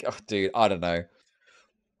unless you... Oh, dude, I don't know.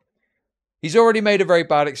 He's already made a very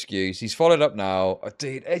bad excuse. He's followed up now. Oh,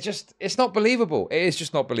 dude, it's not believable. It is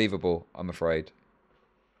just not believable, I'm afraid.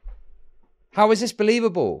 How is this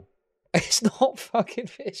believable? It's not fucking...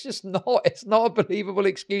 It's just not... It's not a believable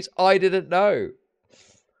excuse. I didn't know.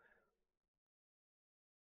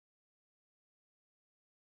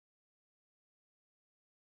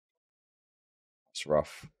 It's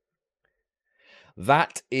rough.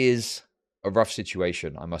 That is a rough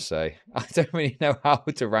situation, I must say. I don't really know how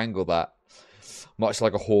to wrangle that. Much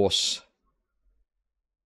like a horse.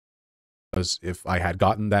 Because if I had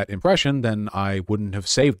gotten that impression, then I wouldn't have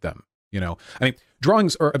saved them. You know, I mean,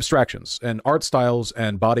 drawings are abstractions, and art styles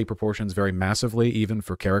and body proportions vary massively, even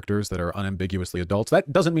for characters that are unambiguously adults.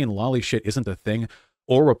 That doesn't mean lolly shit isn't a thing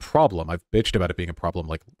or a problem. I've bitched about it being a problem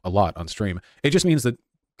like a lot on stream. It just means that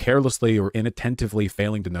carelessly or inattentively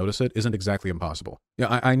failing to notice it isn't exactly impossible.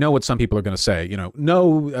 Yeah, I know what some people are going to say. You know,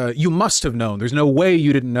 no, you must have known. There's no way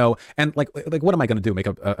you didn't know. And like what am I going to do? Make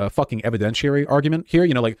a fucking evidentiary argument here?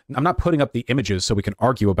 You know, like, I'm not putting up the images so we can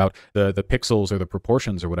argue about the pixels or the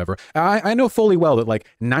proportions or whatever. I know fully well that like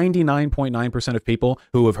 99.9% of people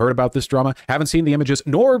who have heard about this drama haven't seen the images,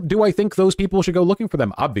 nor do I think those people should go looking for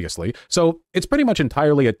them, obviously. So it's pretty much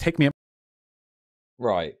entirely a take me up.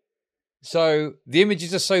 Right. So the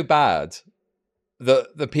images are so bad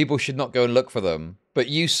that the people should not go and look for them. But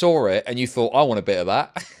you saw it and you thought, I want a bit of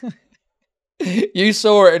that. You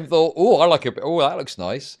saw it and thought, oh, I like it. Oh, that looks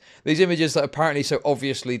nice. These images that are apparently so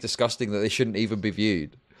obviously disgusting that they shouldn't even be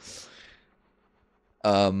viewed.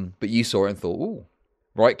 But you saw it and thought, oh,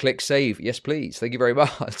 right click save. Yes, please. Thank you very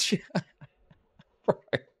much.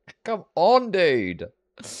 Come on, dude.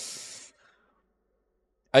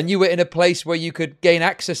 And you were in a place where you could gain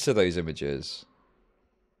access to those images.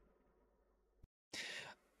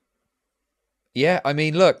 Yeah, I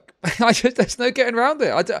mean, look, there's no getting around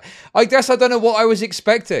it. I guess I don't know what I was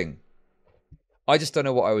expecting. I just don't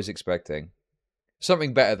know what I was expecting.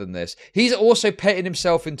 Something better than this. He's also petting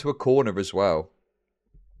himself into a corner as well.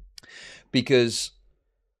 Because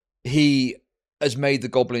he has made the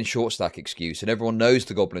Goblin short stack excuse, and everyone knows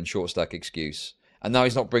the Goblin short stack excuse. And now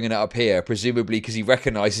he's not bringing it up here, presumably because he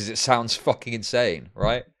recognizes it sounds fucking insane,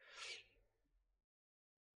 right?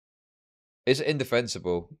 It's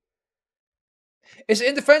indefensible. It's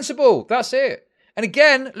indefensible. That's it. And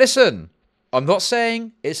again, listen, I'm not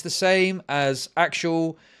saying it's the same as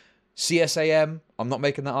actual CSAM. I'm not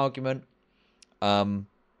making that argument.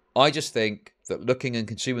 I just think that looking and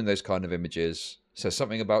consuming those kind of images says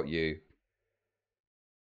something about you.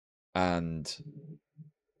 And...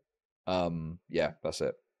 yeah, that's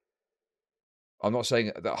it. I'm not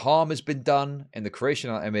saying that harm has been done in the creation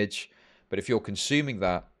of that image, but if you're consuming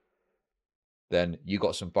that, then you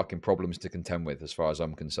got some fucking problems to contend with as far as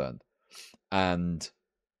I'm concerned. And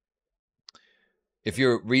if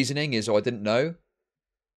your reasoning is, oh, I didn't know,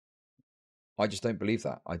 I just don't believe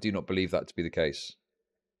that. I do not believe that to be the case.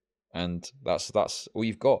 And that's all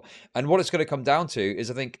you've got. And what it's going to come down to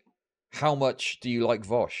is, I think, how much do you like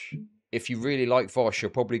Vaush? If you really like Vaush,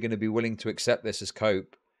 you're probably going to be willing to accept this as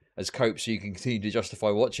cope, so you can continue to justify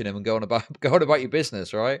watching him and go on about your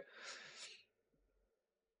business, right?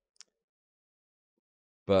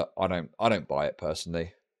 But I don't buy it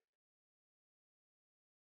personally.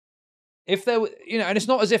 If there were, you know, and it's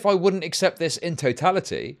not as if I wouldn't accept this in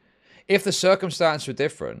totality. If the circumstances were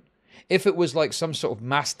different, if it was like some sort of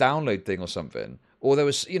mass download thing or something, or there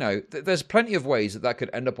was, you know, there's plenty of ways that could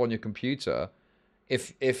end up on your computer.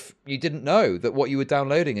 If you didn't know that what you were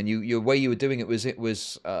downloading and your way you were doing it was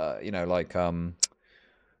you know, like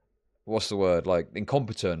what's the word, like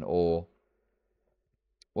incompetent, or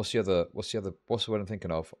what's the word I'm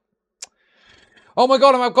thinking of? Oh my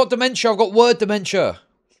god, I've got dementia. I've got word dementia.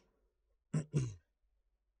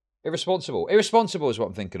 Irresponsible is what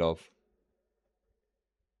I'm thinking of.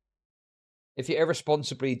 If you're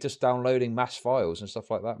irresponsibly just downloading mass files and stuff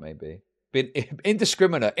like that, maybe. Been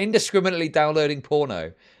indiscriminately downloading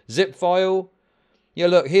porno. Zip file. Yeah,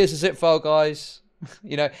 look, here's a zip file, guys.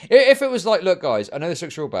 You know, if it was like, look, guys, I know this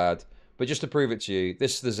looks real bad, but just to prove it to you,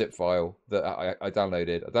 this is the zip file that I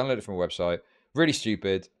downloaded. I downloaded it from a website. Really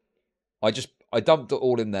stupid. I dumped it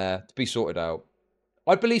all in there to be sorted out.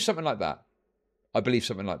 I'd believe something like that.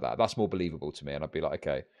 That's more believable to me, and I'd be like,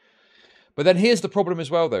 okay. But then here's the problem as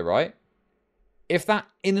well, though, right? if that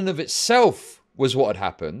in and of itself was what had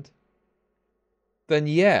happened, then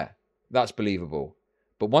yeah, that's believable.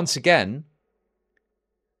 But once again,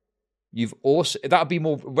 that would be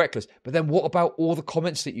more reckless. But then what about all the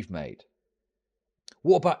comments that you've made?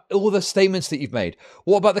 What about all the statements that you've made?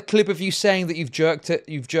 What about the clip of you saying that you've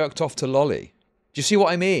jerked off to Lolly? Do you see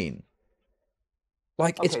what I mean?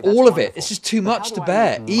 Like, Okay, it's that's all of it. wonderful. It's just too But how much do to I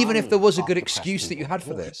bear, make even if there was a money good off depressed excuse that you people? had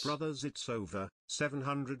for Vaush this. brothers, it's over.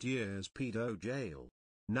 700 years pedo jail.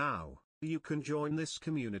 Now, you can join this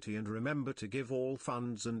community and remember to give all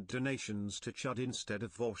funds and donations to Chud instead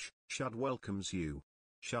of Vaush. Chud welcomes you.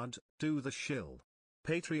 Chud, do the shill.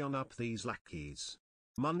 Patreon up these lackeys.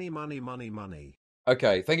 Money, money, money, money.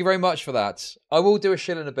 Okay, thank you very much for that. I will do a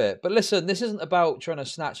shill in a bit. But listen, this isn't about trying to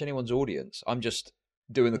snatch anyone's audience. I'm just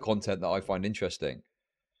doing the content that I find interesting.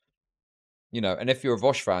 You know, and if you're a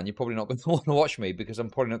Vaush fan, you're probably not going to want to watch me because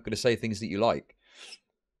I'm probably not going to say things that you like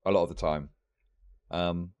a lot of the time.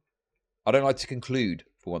 I don't like to conclude,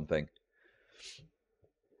 for one thing.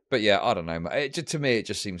 But yeah, I don't know. To me, it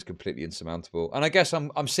just seems completely insurmountable. And I guess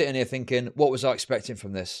I'm sitting here thinking, what was I expecting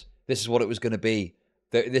from this? This is what it was going to be.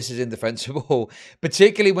 This is indefensible.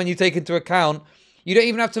 Particularly when you take into account, you don't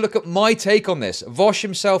even have to look at my take on this. Vaush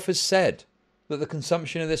himself has said that the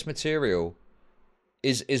consumption of this material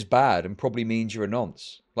is bad and probably means you're a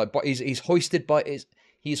nonce. Like, but he's hoisted by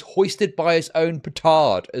his own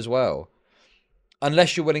petard as well.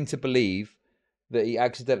 Unless you're willing to believe that he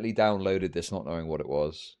accidentally downloaded this, not knowing what it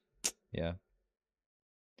was. Yeah.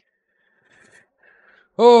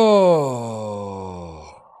 Oh.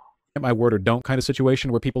 My word or don't kind of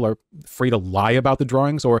situation where people are free to lie about the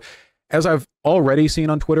drawings, or, as I've already seen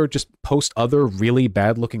on Twitter, just post other really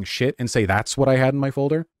bad looking shit and say that's what I had in my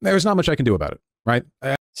folder. There's not much I can do about it, right?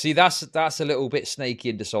 See, that's a little bit snaky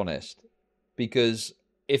and dishonest, because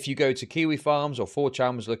if you go to Kiwi Farms, or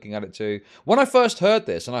 4chan was looking at it too. When I first heard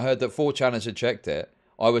this and I heard that 4chaners had checked it,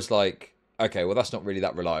 I was like, okay, well, that's not really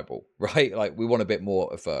that reliable, right? Like, we want a bit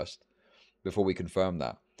more at first before we confirm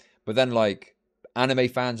that. But then, like, anime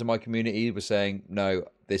fans in my community were saying, no,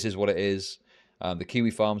 this is what it is. The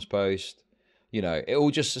Kiwi Farms post, you know, it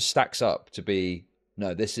all just stacks up to be,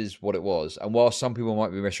 no, this is what it was. And while some people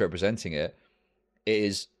might be misrepresenting it, it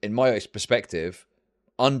is, in my perspective,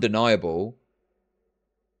 undeniable.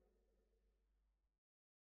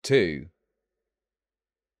 Two.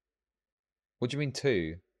 What do you mean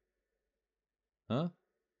two? Huh?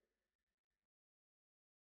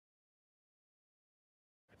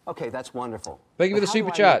 Okay, that's wonderful. Thank you for But the how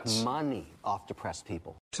super do I make chats. money off depressed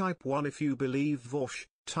people? Type 1 if you believe Vaush.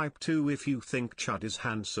 Type 2 if you think Chud is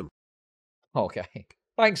handsome. Okay.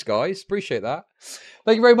 Thanks, guys. Appreciate that.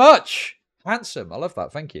 Thank you very much. Handsome. I love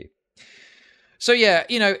that. Thank you. So, yeah,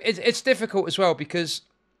 you know, it's difficult as well because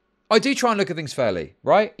I do try and look at things fairly,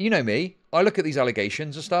 right? You know me. I look at these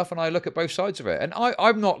allegations and stuff and I look at both sides of it. And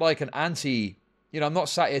I'm not like an anti, you know, I'm not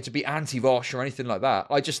sat here to be anti-Vaush or anything like that.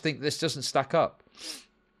 I just think this doesn't stack up.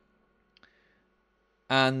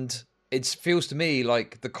 And it feels to me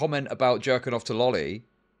like the comment about jerking off to Lolly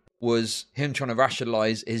was him trying to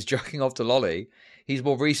rationalize his jerking off to Lolly. He's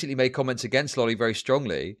more recently made comments against Lolly very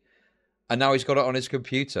strongly. And now he's got it on his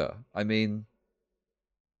computer. I mean,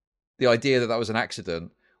 the idea that that was an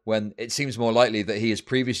accident, when it seems more likely that he has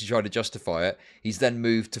previously tried to justify it, he's then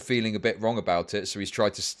moved to feeling a bit wrong about it, so he's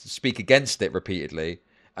tried to speak against it repeatedly,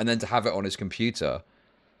 and then to have it on his computer,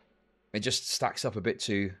 it just stacks up a bit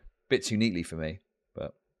too neatly for me.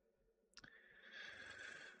 But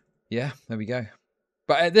yeah, there we go.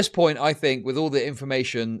 But at this point, I think with all the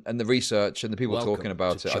information and the research and the people talking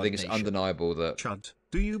about it, I think it's undeniable that Chud,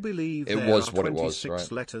 do you believe it there was are what it 26 was,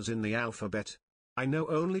 right? letters in the alphabet? I know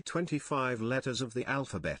only 25 letters of the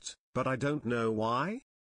alphabet, but I don't know why.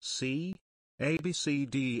 C, A, B, C,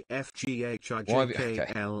 D, F, G, H, I, J, K,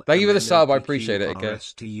 L, Thank you for the M, N, sub, O, I P, appreciate Q, it, R, okay?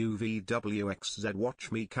 S, T, U, V, W, X, Z.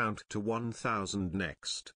 Watch me count to 1,000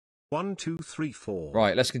 next. 1, 2, 3, 4.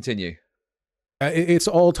 Right, let's continue. It's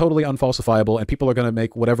all totally unfalsifiable, and people are going to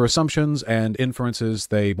make whatever assumptions and inferences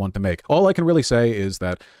they want to make. All I can really say is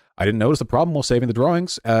that I didn't notice the problem while saving the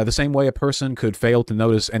drawings, the same way a person could fail to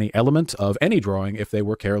notice any element of any drawing if they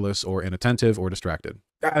were careless or inattentive or distracted.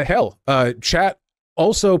 Chat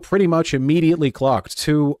also pretty much immediately clocked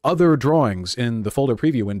 2 other drawings in the folder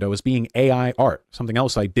preview window as being AI art, something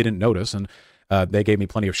else I didn't notice, and they gave me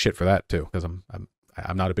plenty of shit for that too, because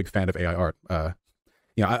I'm not a big fan of AI art.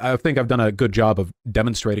 You know, I think I've done a good job of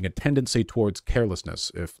demonstrating a tendency towards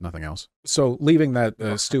carelessness, if nothing else. So, leaving that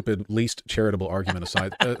stupid, least charitable argument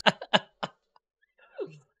aside.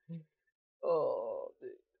 Oh,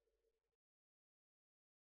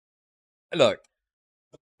 look,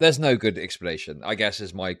 there's no good explanation, I guess,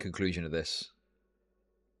 is my conclusion of this.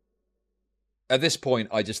 at this point,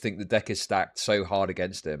 I just think the deck is stacked so hard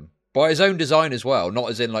against him. By his own design as well, not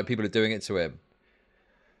as in like people are doing it to him.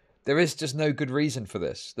 There is just no good reason for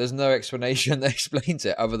this. There's no explanation that explains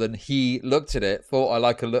it other than he looked at it, thought I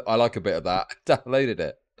like a bit of that, downloaded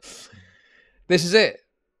it. This is it.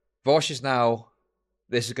 Vaush is now,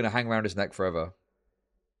 this is going to hang around his neck forever.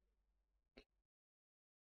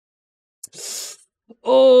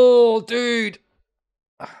 Oh, dude.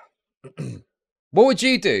 What would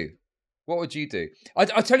you do? What would you do?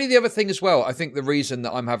 I'll tell you the other thing as well. I think the reason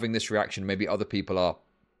that I'm having this reaction, maybe other people are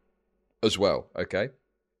as well, okay?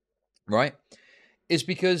 Right? Is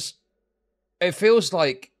because it feels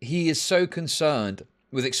like he is so concerned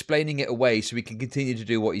with explaining it away so he can continue to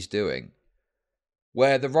do what he's doing.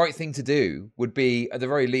 Where the right thing to do would be, at the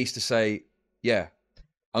very least, to say, yeah,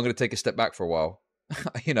 I'm going to take a step back for a while.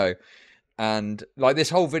 You know? And like this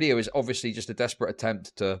whole video is obviously just a desperate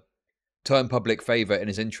attempt to turn public favor in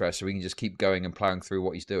his interest so he can just keep going and plowing through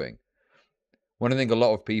what he's doing. When I think a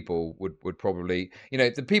lot of people would probably, you know,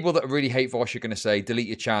 the people that really hate Vaush are going to say, delete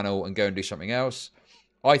your channel and go and do something else.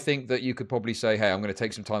 I think that you could probably say, hey, I'm going to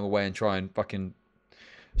take some time away and try and fucking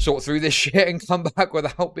sort through this shit and come back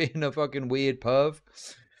without being a fucking weird perv.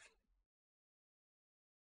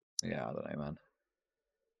 Yeah, I don't know, man.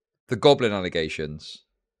 The Goblin allegations.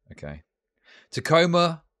 Okay.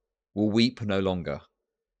 Tacoma will weep no longer.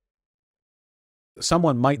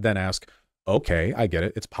 Someone might then ask, okay, I get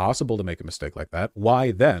it. It's possible to make a mistake like that.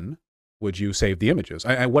 Why then would you save the images?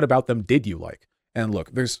 And what about them did you like? And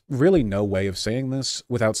look, there's really no way of saying this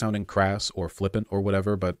without sounding crass or flippant or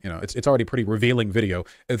whatever, but you know, it's already pretty revealing video.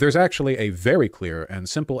 There's actually a very clear and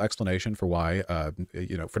simple explanation for why,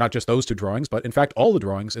 you know, for not just those two drawings, but in fact, all the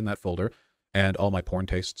drawings in that folder and all my porn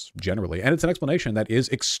tastes generally. And it's an explanation that is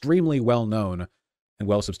extremely well known and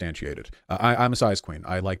well substantiated. I'm a size queen.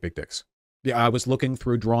 I like big dicks. Yeah, I was looking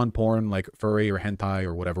through drawn porn like furry or hentai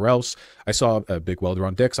or whatever else. I saw big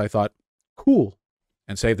well-drawn dicks. I thought, cool,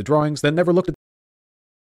 and saved the drawings, then never looked at.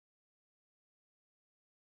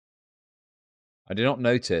 I did not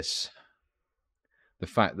notice the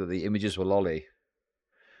fact that the images were lolly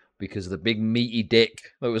because of the big meaty dick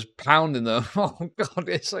that was pounding them. Oh, God,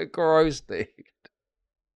 it's so gross, dude.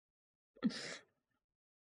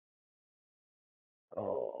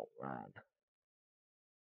 Oh, man.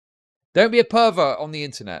 Don't be a pervert on the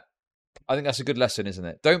internet. I think that's a good lesson, isn't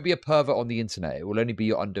it? Don't be a pervert on the internet. It will only be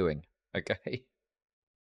your undoing. Okay?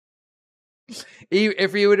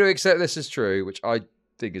 If you were to accept this as true, which I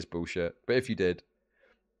think is bullshit, but if you did,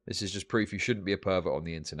 this is just proof you shouldn't be a pervert on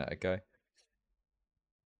the internet, okay?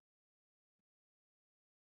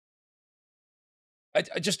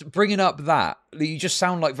 I just bringing up that you just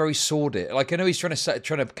sound like very sordid. Like I know he's trying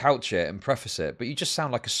to couch it and preface it, but you just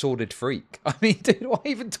sound like a sordid freak. I mean, dude, why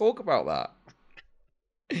even talk about that?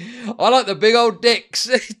 I like the big old dicks,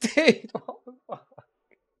 dude. What the fuck?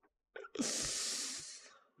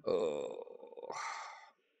 Oh.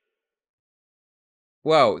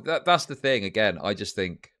 Well, that's the thing. Again, I just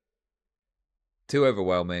think too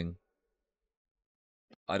overwhelming.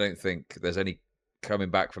 I don't think there's any coming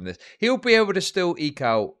back from this. He'll be able to still eke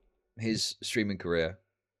out his streaming career,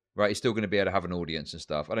 right? He's still going to be able to have an audience and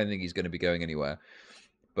stuff. I don't think he's going to be going anywhere.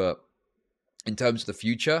 But in terms of the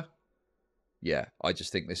future, yeah, I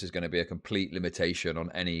just think this is going to be a complete limitation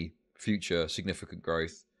on any future significant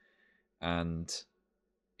growth. And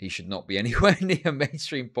he should not be anywhere near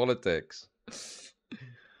mainstream politics.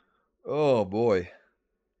 Oh, boy.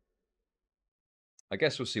 I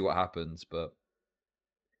guess we'll see what happens, but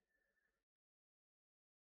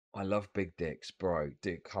I love big dicks, bro.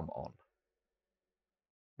 Dude, come on.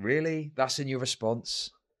 Really? That's in your response?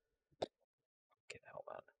 Fucking hell,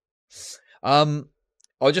 man.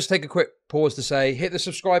 I'll just take a quick pause to say, hit the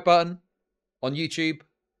subscribe button on YouTube.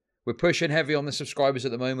 We're pushing heavy on the subscribers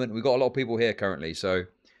at the moment. We've got a lot of people here currently, so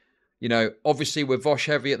you know, obviously we're Vaush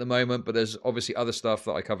heavy at the moment, but there's obviously other stuff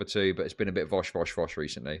that I cover too, but it's been a bit Vaush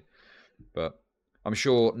recently. But I'm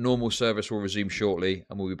sure normal service will resume shortly,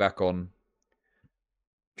 and we'll be back on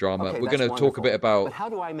drama. Okay, we're going to talk a bit about but how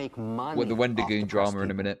do I make money with the Wendigoon drama in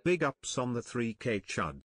a minute. Big ups on the 3K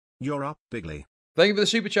Chud. You're up bigly. Thank you for the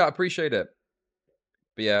super chat. Appreciate it.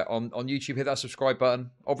 But yeah, on YouTube, hit that subscribe button.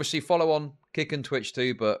 Obviously, follow on Kick and Twitch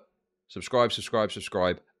too, but subscribe.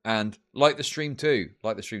 And like the stream too.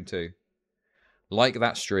 Like the stream too. Like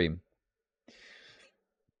that stream.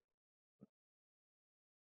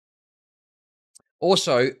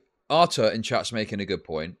 Also, Arthur in chat's making a good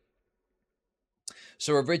point.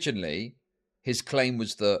 So originally, his claim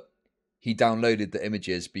was that he downloaded the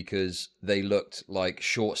images because they looked like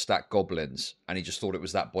short stack goblins and he just thought it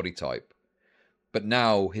was that body type. But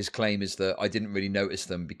now his claim is that I didn't really notice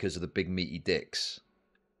them because of the big meaty dicks.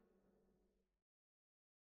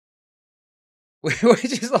 Which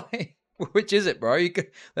is like, which is it, bro?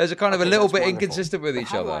 There's a kind of a little bit inconsistent with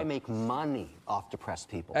each other. How do I make money off depressed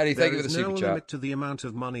people? Eddie, thank you for the There is super no chat. limit to the amount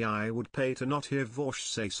of money I would pay to not hear Vaush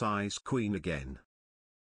say size queen again.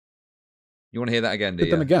 You want to hear that again, do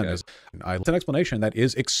you? Them again. It's an explanation that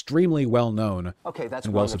is extremely well known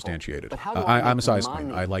and well substantiated. I'm a size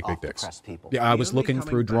queen. I like big dicks. Yeah, I was looking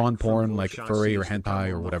through drawn porn like furry or hentai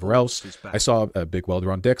or whatever else. I saw big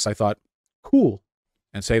well-drawn dicks. I thought, cool,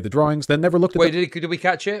 and saved the drawings. Then never looked at. Wait, did we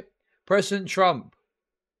catch it? President Trump.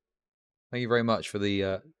 Thank you very much for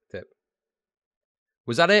the tip.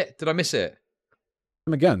 Was that it? Did I miss it?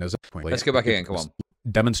 Again, let's go back again. Come on.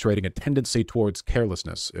 Demonstrating a tendency towards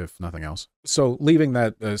carelessness, if nothing else. So leaving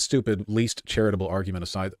that stupid, least charitable argument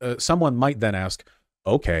aside, someone might then ask,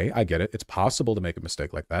 okay, I get it. It's possible to make a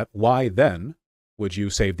mistake like that. Why then would you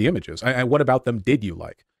save the images? And what about them did you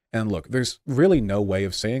like? And look, there's really no way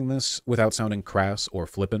of saying this without sounding crass or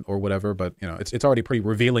flippant or whatever, but you know, it's already pretty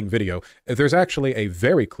revealing video. There's actually a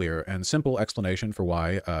very clear and simple explanation for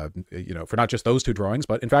why, you know, for not just those two drawings,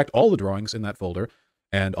 but in fact, all the drawings in that folder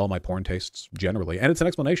and all my porn tastes generally. And it's an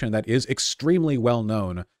explanation that is extremely well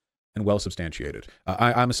known and well substantiated.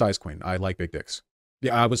 I'm a size queen. I like big dicks.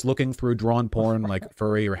 Yeah, I was looking through drawn porn like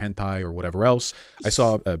furry or hentai or whatever else. I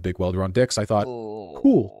saw big well-drawn dicks. I thought,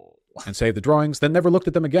 cool, and saved the drawings, then never looked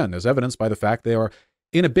at them again, as evidenced by the fact they are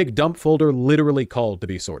in a big dump folder literally called to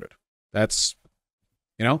be sorted. That's,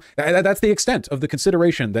 you know, that's the extent of the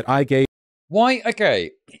consideration that I gave. Why?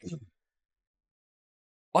 Okay.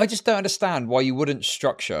 I just don't understand why you wouldn't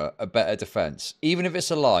structure a better defense, even if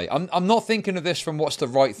it's a lie. I'm not thinking of this from what's the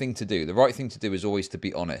right thing to do. The right thing to do is always to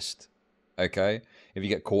be honest, okay? If you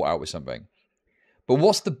get caught out with something. But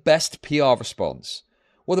what's the best PR response?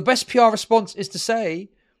 Well, the best PR response is to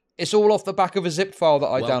say, it's all off the back of a zip file that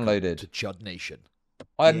I downloaded. To Chud Nation.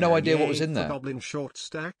 I had no idea what was in there. Goblin short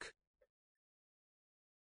stack.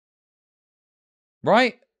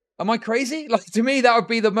 Right? Am I crazy? Like, to me, that would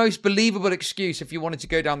be the most believable excuse if you wanted to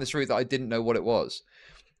go down this route that I didn't know what it was.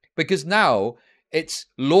 Because now it's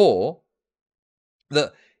law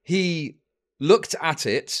that he looked at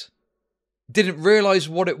it, didn't realize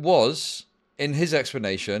what it was in his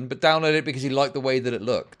explanation, but downloaded it because he liked the way that it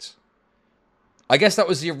looked. I guess that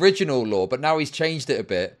was the original law, but now he's changed it a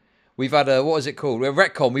bit. We've had a, what is it called? We've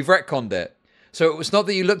retconned it. So it was not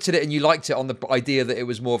that you looked at it and you liked it on the idea that it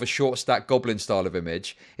was more of a short stack goblin style of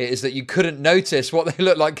image. It is that you couldn't notice what they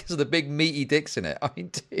looked like because of the big meaty dicks in it. I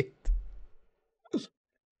mean, dude.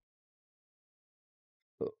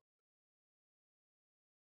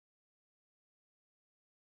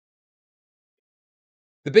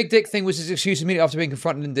 The big dick thing was his excuse immediately after being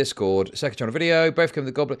confronted in Discord. Second channel video, both came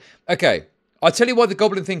with the goblin. Okay, I'll tell you why the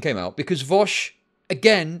goblin thing came out. Because Vaush,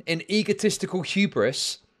 again, in egotistical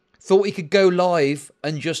hubris, thought he could go live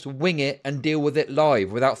and just wing it and deal with it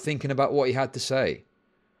live without thinking about what he had to say.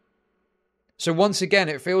 So once again,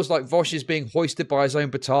 it feels like Vaush is being hoisted by his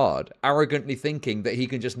own petard, arrogantly thinking that he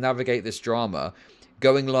can just navigate this drama,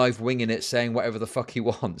 going live, winging it, saying whatever the fuck he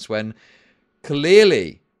wants, when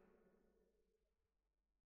clearly,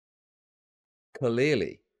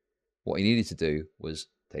 what he needed to do was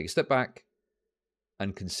take a step back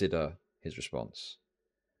and consider his response.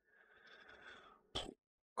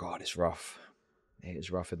 God, it's rough. It is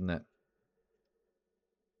rough, isn't it?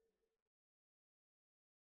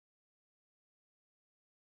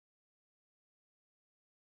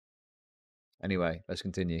 Anyway, let's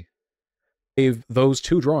continue. Gave those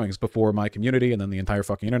two drawings before my community and then the entire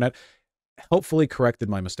fucking internet hopefully corrected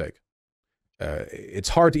my mistake. It's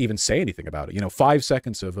hard to even say anything about it. You know, 5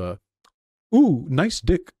 seconds of, ooh, nice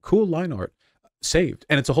dick, cool line art, saved.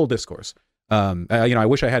 And it's a whole discourse. You know, I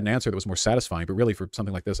wish I had an answer that was more satisfying, but really for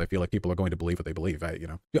something like this, I feel like people are going to believe what they believe.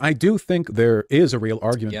 I do think there is a real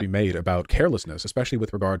argument to be made about carelessness, especially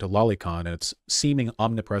with regard to lolicon and its seeming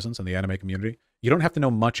omnipresence in the anime community. You don't have to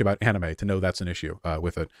know much about anime to know that's an issue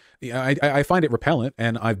with it. I find it repellent,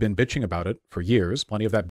 and I've been bitching about it for years. Plenty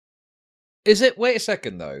of that. Is it? Wait a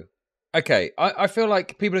second, though. Okay, I feel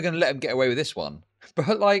like people are going to let him get away with this one.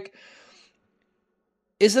 But, like,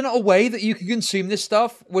 isn't it a way that you can consume this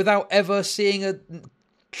stuff without ever seeing a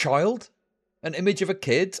child? An image of a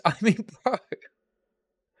kid? I mean, bro.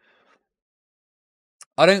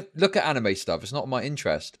 I don't look at anime stuff. It's not my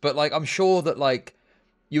interest. But, like, I'm sure that, like,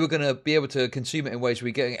 you were going to be able to consume it in ways where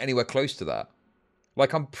you're getting anywhere close to that.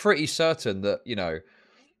 Like, I'm pretty certain that, you know,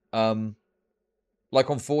 like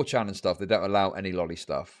on 4chan and stuff, they don't allow any lolly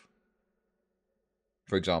stuff.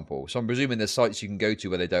 For example. So I'm presuming there's sites you can go to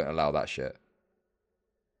where they don't allow that shit.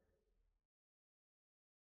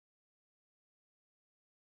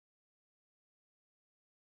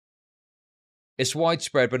 It's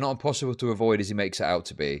widespread, but not impossible to avoid as he makes it out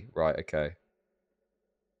to be. Right, okay.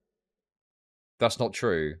 That's not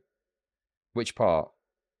true. Which part?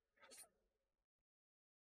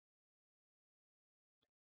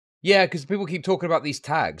 Yeah, because people keep talking about these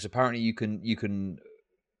tags. Apparently you can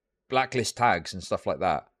blacklist tags and stuff like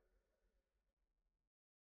that.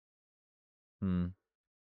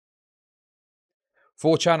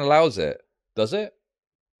 4chan allows it. Does it?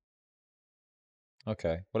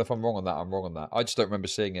 Okay. Well, if I'm wrong on that, I'm wrong on that. I just don't remember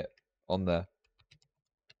seeing it on there.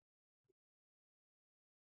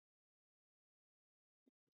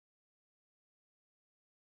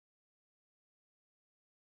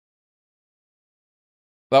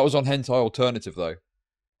 That was on Hentai Alternative, though.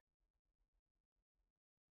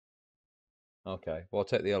 Okay. Well, I'll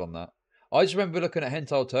take the L on that. I just remember looking at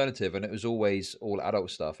Hentai Alternative, and it was always all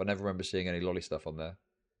adult stuff. I never remember seeing any lolly stuff on there.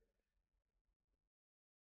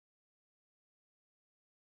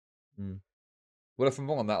 Well, if I'm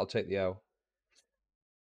wrong on that, I'll take the L.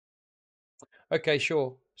 Okay,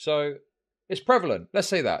 sure. So it's prevalent. Let's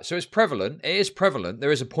say that. So it's prevalent. It is prevalent.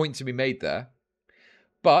 There is a point to be made there.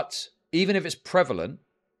 But even if it's prevalent,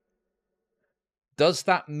 does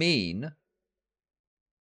that mean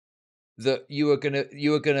that you are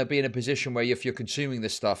gonna be in a position where if you're consuming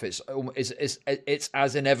this stuff, it's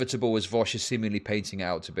as inevitable as Vaush is seemingly painting it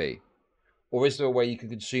out to be? Or is there a way you can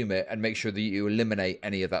consume it and make sure that you eliminate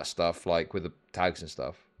any of that stuff, like with the tags and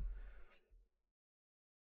stuff?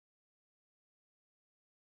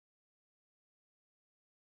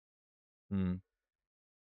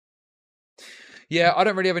 Yeah, I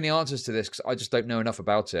don't really have any answers to this because I just don't know enough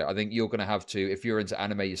about it. I think you're going to have to, if you're into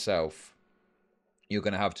anime yourself, you're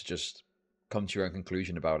going to have to just come to your own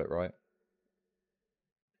conclusion about it, right?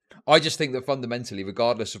 I just think that fundamentally,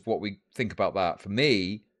 regardless of what we think about that, for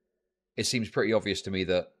me, it seems pretty obvious to me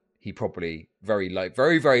that he probably very,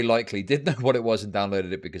 very likely did know what it was and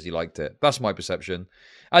downloaded it because he liked it. That's my perception.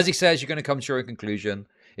 As he says, you're going to come to your own conclusion.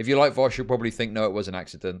 If you like Vaush, you'll probably think, no, it was an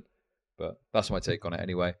accident. But that's my take on it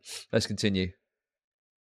anyway. Let's continue.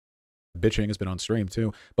 Bitching has been on stream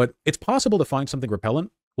too, but it's possible to find something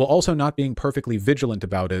repellent while also not being perfectly vigilant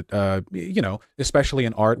about it, you know, especially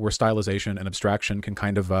in art where stylization and abstraction can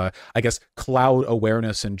kind of, I guess, cloud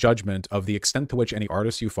awareness and judgment of the extent to which any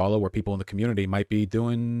artists you follow or people in the community might be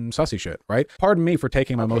doing sussy shit, right? Pardon me for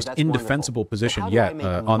taking my most indefensible position yet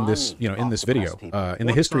on this, you know, in this video. In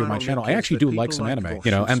the history of my channel, I actually do like some anime,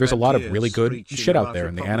 you know, and there's a lot of really good shit out there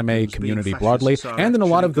in the anime community broadly, and in a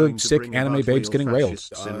lot of the sick anime babes getting railed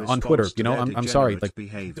on Twitter, you know, I'm sorry, like,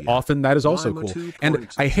 often that is also cool. And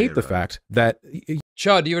I hate the fact that...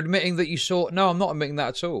 Chud, you're admitting that you saw... No, I'm not admitting that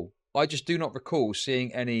at all. I just do not recall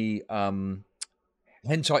seeing any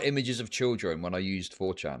hentai images of children when I used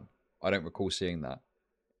 4chan. I don't recall seeing that.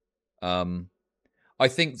 I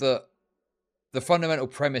think that the fundamental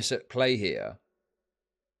premise at play here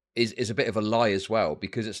is a bit of a lie as well,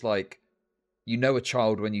 because it's like, you know a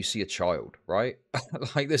child when you see a child, right?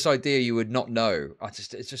 Like this idea you would not know.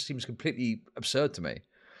 It just seems completely absurd to me.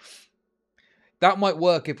 That might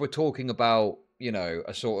work if we're talking about, you know,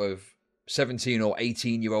 a sort of 17 or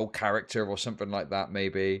 18-year-old character or something like that,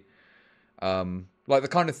 maybe. Like the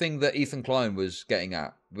kind of thing that Ethan Klein was getting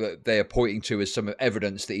at, that they are pointing to as some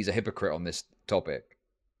evidence that he's a hypocrite on this topic.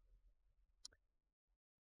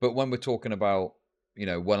 But when we're talking about, you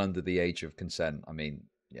know, well under the age of consent, I mean,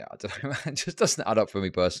 yeah, I don't know, it just doesn't add up for me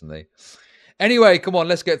personally. Anyway, come on,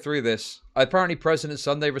 let's get through this. Apparently, President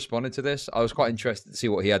Sunday responded to this. I was quite interested to see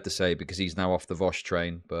what he had to say because he's now off the Vaush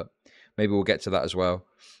train, but maybe we'll get to that as well.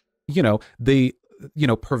 You know, the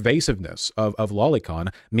pervasiveness of lolicon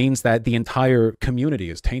means that the entire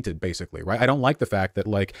community is tainted, basically, right? I don't like the fact that,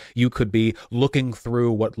 like, you could be looking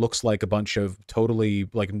through what looks like a bunch of totally,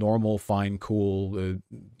 like, normal, fine, cool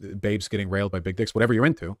babes getting railed by big dicks, whatever you're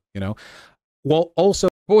into, you know? Well, also...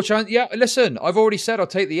 4chan, yeah, listen, I've already said I'll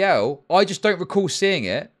take the L. I just don't recall seeing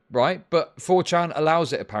it, right? But 4chan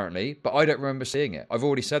allows it, apparently, but I don't remember seeing it. I've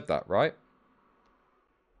already said that, right?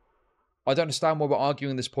 I don't understand why we're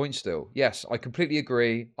arguing this point still. Yes, I completely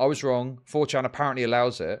agree. I was wrong. 4chan apparently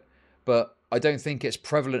allows it, but I don't think it's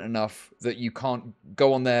prevalent enough that you can't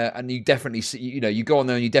go on there and you definitely see, you know, you go on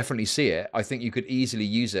there and you definitely see it. I think you could easily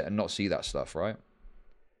use it and not see that stuff, right?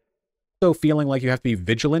 So feeling like you have to be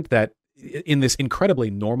vigilant that in this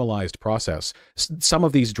incredibly normalized process, some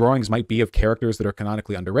of these drawings might be of characters that are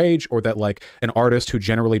canonically underage, or that like an artist who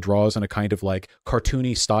generally draws in a kind of like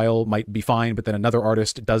cartoony style might be fine, but then another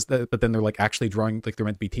artist does that, but then they're like actually drawing like they're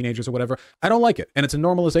meant to be teenagers or whatever. I don't like it. And it's a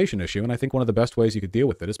normalization issue. And I think one of the best ways you could deal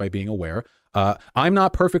with it is by being aware. I'm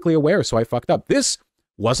not perfectly aware, so I fucked up. This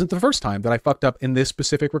wasn't the first time that I fucked up in this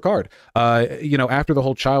specific regard. You know, after the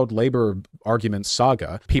whole child labor argument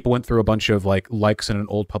saga, people went through a bunch of like likes in an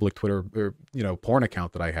old public Twitter or, you know, porn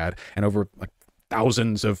account that I had, and over like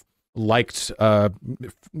thousands of liked,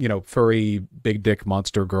 you know, furry big dick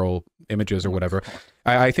monster girl images or whatever.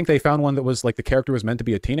 I think they found one that was like the character was meant to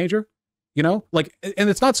be a teenager. You know, like, and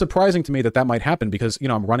it's not surprising to me that that might happen because, you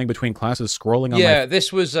know, I'm running between classes, scrolling on yeah,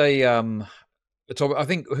 this was a I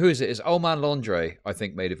think, who is it? It's Old Man Laundry, I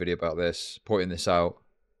think, made a video about this, pointing this out.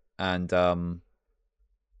 And I don't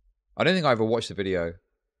think I ever watched the video.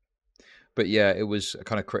 But yeah, it was a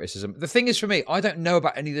kind of criticism. The thing is, for me, I don't know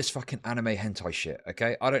about any of this fucking anime hentai shit,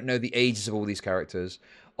 okay? I don't know the ages of all these characters.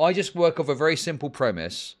 I just work off a very simple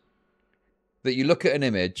premise that you look at an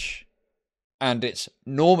image and it's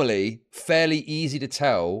normally fairly easy to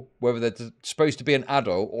tell whether they're supposed to be an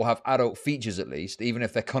adult or have adult features at least, even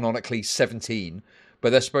if they're canonically 17,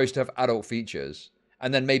 but they're supposed to have adult features.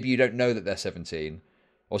 And then maybe you don't know that they're 17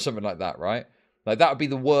 or something like that, right? Like, that would be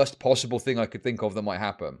the worst possible thing I could think of that might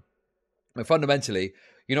happen. But fundamentally,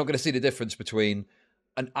 you're not going to see the difference between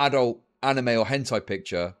an adult anime or hentai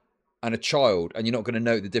picture and a child, and you're not going to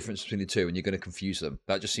know the difference between the two, and you're going to confuse them.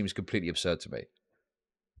 That just seems completely absurd to me.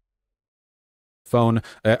 Phone,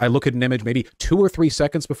 I look at an image maybe 2 or 3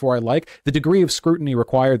 seconds before I like. The degree of scrutiny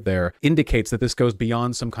required there indicates that this goes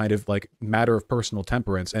beyond some kind of like matter of personal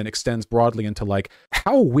temperance and extends broadly into like,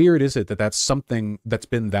 how weird is it that that's something that's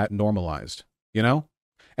been that normalized, you know?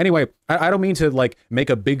 Anyway, I don't mean to like make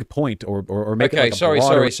a big point or make it like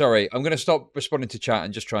a sorry. I'm going to stop responding to chat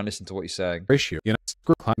and just try and listen to what you're saying. Issue, you know,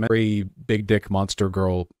 very big dick monster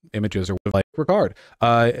girl images or like regard.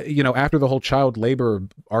 You know, after the whole child labor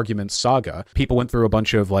argument saga, people went through a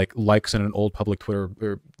bunch of like likes in an old public Twitter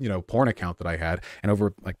or, you know, porn account that I had, and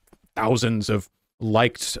over like thousands of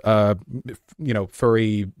liked, you know,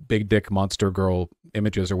 furry big dick monster girl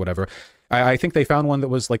images or whatever. I think they found one that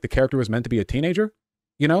was like the character was meant to be a teenager.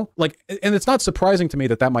 You know, like, and it's not surprising to me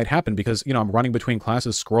that that might happen because, you know, I'm running between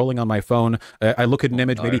classes, scrolling on my phone. I look at an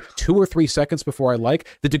image maybe 2 or 3 seconds before I like.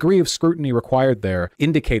 The degree of scrutiny required there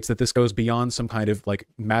indicates that this goes beyond some kind of like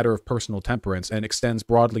matter of personal temperance and extends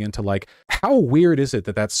broadly into like, how weird is it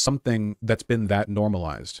that that's something that's been that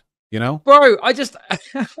normalized, you know? Bro, I just...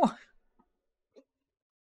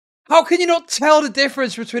 How can you not tell the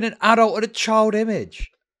difference between an adult and a child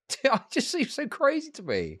image? It just seems so crazy to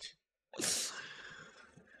me.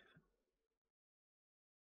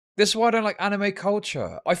 This is why I don't like anime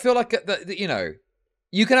culture. I feel like, you know,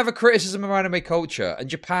 you can have a criticism of anime culture, and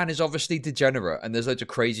Japan is obviously degenerate, and there's loads of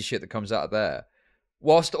crazy shit that comes out of there,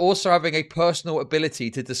 whilst also having a personal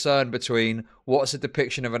ability to discern between what's a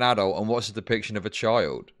depiction of an adult and what's a depiction of a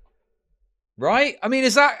child. Right? I mean,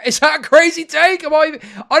 is that a crazy take? I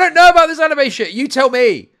don't know about this anime shit. You tell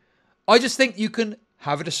me. I just think you can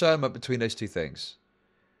have a discernment between those two things.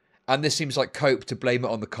 And this seems like cope to blame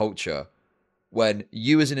it on the culture, when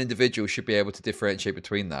you as an individual should be able to differentiate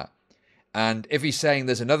between that. And if he's saying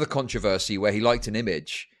there's another controversy where he liked an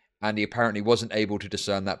image and he apparently wasn't able to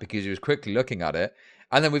discern that because he was quickly looking at it,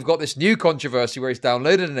 and then we've got this new controversy where he's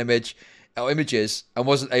downloaded an image or images and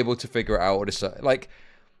wasn't able to figure it out or discern, like,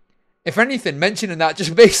 if anything, mentioning that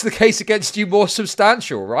just makes the case against you more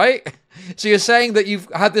substantial, right? So you're saying that you've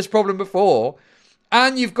had this problem before,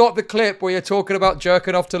 and you've got the clip where you're talking about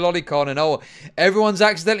jerking off to Lolicon and, oh, everyone's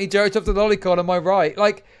accidentally jerked off to Lolicon, am I right?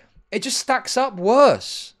 Like, it just stacks up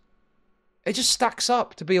worse. It just stacks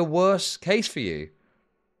up to be a worse case for you.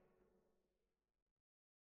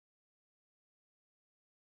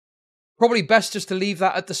 Probably best just to leave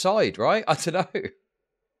that at the side, right? I don't know.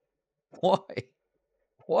 Why?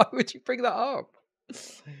 Why would you bring that up?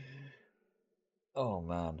 Oh,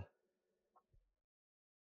 man.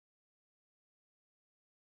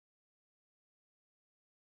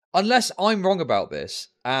 Unless I'm wrong about this,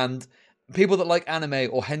 and people that like anime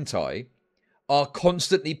or hentai are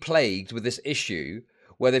constantly plagued with this issue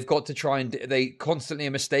where they've got to try and they constantly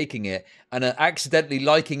are mistaking it and are accidentally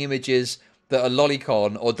liking images that are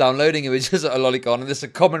lolicon or downloading images that are lolicon, and this is a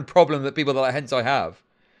common problem that people that like hentai have.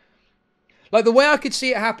 Like, the way I could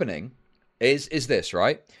see it happening is this,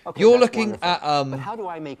 right? Okay, you're that's looking wonderful. at But how do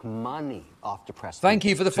I make money off depressed Thank people?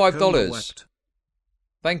 you for the $5.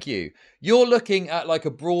 Thank you. You're looking at like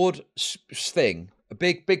a broad thing, a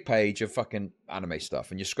big page of fucking anime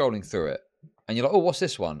stuff, and you're scrolling through it, and you're like, oh, what's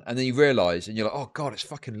this one? And then you realize, and you're like, oh god, it's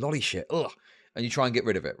fucking lolly shit. Ugh. And you try and get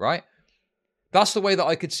rid of it, right? That's the way that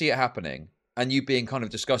I could see it happening, and you being kind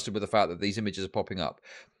of disgusted with the fact that these images are popping up.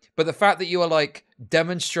 But the fact that you are like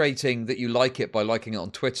demonstrating that you like it by liking it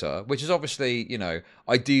on Twitter, which is obviously, you know,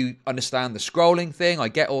 I do understand the scrolling thing, I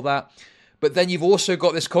get all that. But then you've also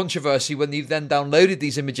got this controversy when you've then downloaded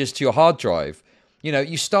these images to your hard drive. You know,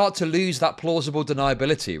 you start to lose that plausible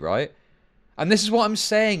deniability, right? And this is what I'm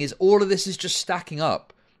saying, is all of this is just stacking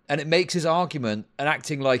up. And it makes his argument and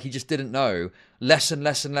acting like he just didn't know less and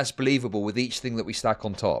less and less believable with each thing that we stack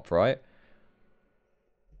on top, right?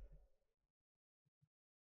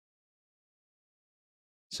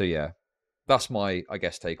 So yeah, that's my, I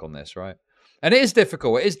guess, take on this, right? And it is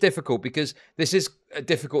difficult. It is difficult because this is a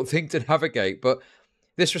difficult thing to navigate, but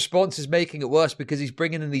this response is making it worse because he's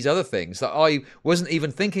bringing in these other things that I wasn't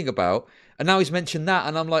even thinking about. And now he's mentioned that.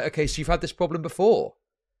 And I'm like, okay, so you've had this problem before.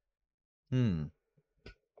 Well,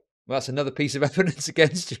 that's another piece of evidence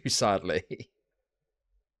against you, sadly.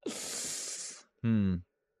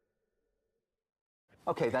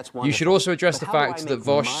 Okay, that's wonderful. You should also address the But how do I fact that make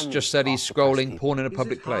Vaush money just said he's off depressed scrolling people? porn in a Is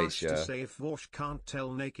public it place. harsh Yeah. to say if Vaush can't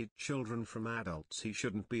tell naked children from adults he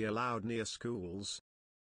shouldn't be allowed near schools?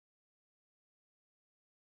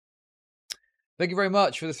 Thank you very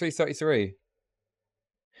much for the 333.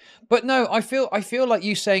 But no, I feel like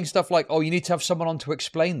you saying stuff like, oh, you need to have someone on to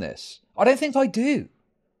explain this. I don't think I do.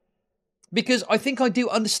 Because I think I do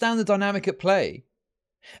understand the dynamic at play.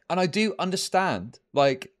 And I do understand,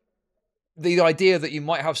 like, the idea that you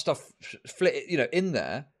might have stuff, in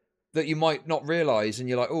there that you might not realize. And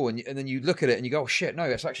you're like, oh, and then you look at it and you go, oh, shit, no,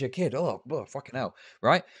 it's actually a kid. Oh, fucking hell.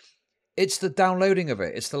 Right? It's the downloading of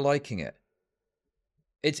it. It's the liking it.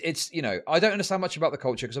 It's I don't understand much about the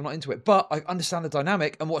culture because I'm not into it, but I understand the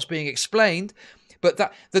dynamic and what's being explained. But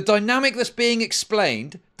that the dynamic that's being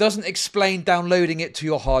explained doesn't explain downloading it to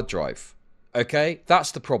your hard drive. Okay?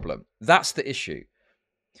 That's the problem. That's the issue.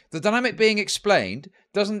 The dynamic being explained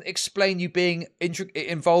doesn't explain you being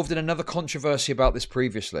involved in another controversy about this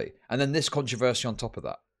previously, and then this controversy on top of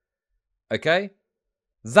that. Okay?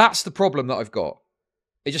 That's the problem that I've got.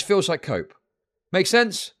 It just feels like cope. Makes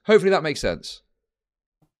sense? Hopefully that makes sense.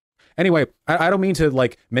 Anyway, I don't mean to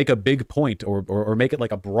like make a big point or make it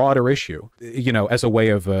like a broader issue, as a way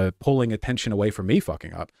of pulling attention away from me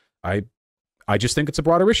fucking up. I just think it's a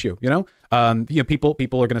broader issue, people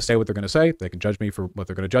are going to say what they're going to say. They can judge me for what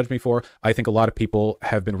they're going to judge me for. I think a lot of people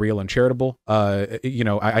have been real and charitable.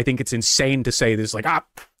 I think it's insane to say this, like,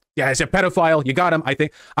 yeah, it's a pedophile. You got him.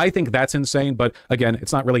 I think that's insane. But again,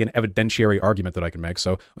 it's not really an evidentiary argument that I can make.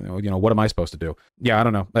 So, what am I supposed to do? Yeah, I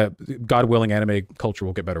don't know. God willing, anime culture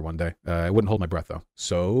will get better one day. I wouldn't hold my breath though.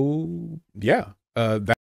 So yeah,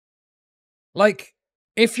 like,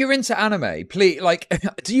 if you're into anime, please, like,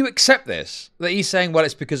 do you accept this? That he's saying, well,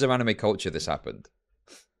 it's because of anime culture this happened.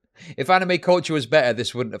 If anime culture was better,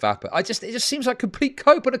 this wouldn't have happened. It just seems like complete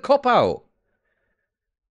cope and a cop out.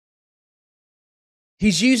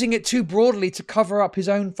 He's using it too broadly to cover up his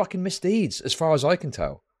own fucking misdeeds, as far as I can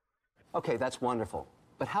tell. Okay, that's wonderful.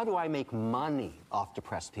 But how do I make money off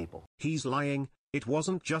depressed people? He's lying. It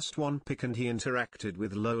wasn't just one pic and he interacted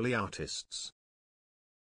with lowly artists.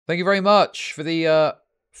 Thank you very much for the I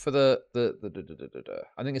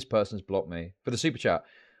think this person's blocked me. For the super chat.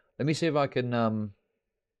 Let me see if I can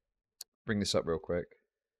bring this up real quick.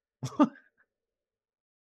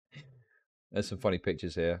 There's some funny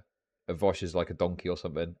pictures here. Vaush is like a donkey or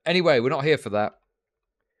something. Anyway, we're not here for that.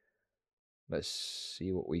 Let's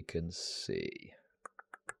see what we can see.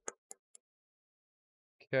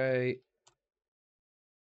 Okay.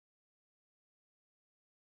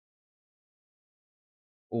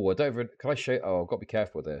 Oh, I don't even... Can I show... Oh, I've got to be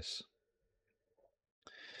careful with this.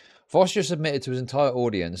 Vaush just admitted to his entire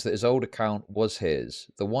audience that his old account was his.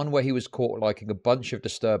 The one where he was caught liking a bunch of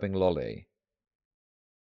disturbing lolly.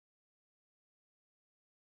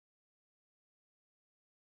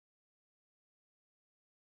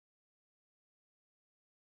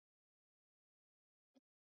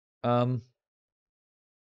 Can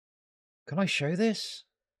I show this?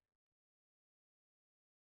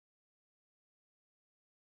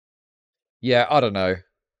 Yeah, I don't know.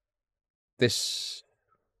 This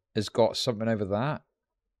has got something over that.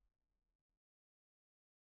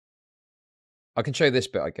 I can show this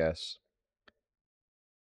bit, I guess.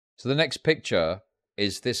 So the next picture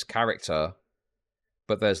is this character,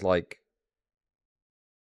 but there's like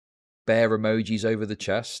bear emojis over the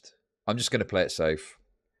chest. I'm just going to play it safe.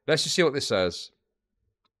 Let's just see what this says.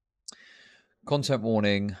 Content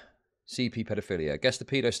warning, CP pedophilia. Guess the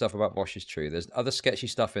pedo stuff about Vaush is true. There's other sketchy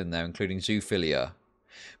stuff in there, including zoophilia.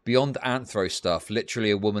 Beyond anthro stuff, literally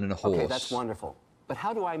a woman and a horse. Okay, that's wonderful. But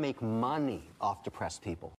how do I make money off depressed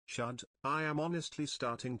people? Chud, I am honestly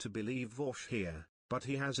starting to believe Vaush here, but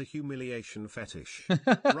he has a humiliation fetish.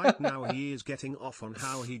 Right now he is getting off on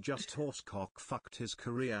how he just horsecock fucked his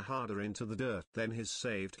career harder into the dirt than his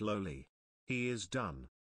saved lowly. He is done.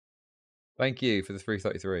 Thank you for the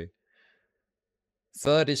 333.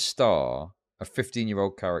 Third is Star, a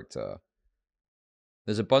 15-year-old character.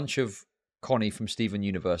 There's a bunch of Connie from Steven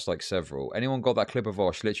Universe, like several. Anyone got that clip of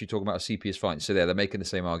Vaush literally talking about a CPS fight? So they're making the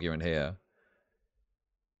same argument here.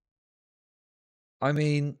 I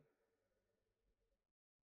mean,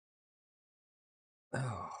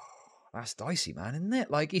 oh, that's dicey, man, isn't it?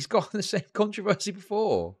 Like, he's got the same controversy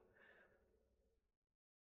before.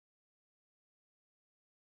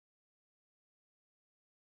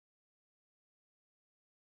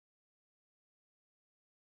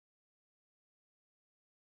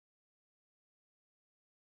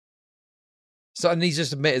 So, and he's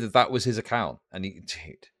just admitted that that was his account. And he,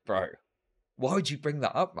 dude, bro, why would you bring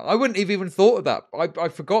that up, man? I wouldn't have even thought of that. I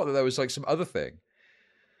forgot that there was like some other thing.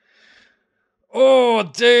 Oh,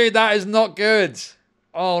 dude, that is not good.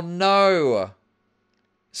 Oh, no.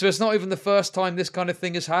 So it's not even the first time this kind of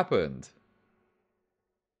thing has happened.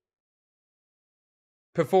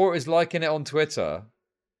 Before it was liking it on Twitter.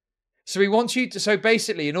 So he wants you to, so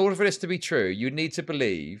basically, in order for this to be true, you need to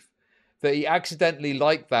believe that he accidentally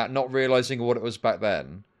liked that, not realizing what it was back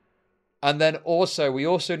then. And then also, we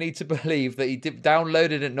also need to believe that he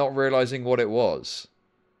downloaded it, not realizing what it was.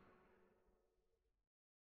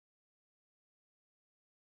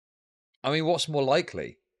 I mean, what's more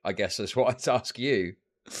likely? I guess that's what I'd ask you.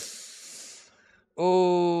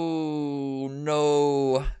 Oh,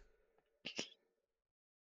 no.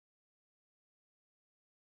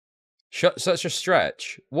 Such a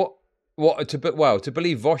stretch. What to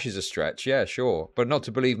believe Vaush is a stretch, yeah, sure, but not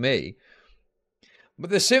to believe me.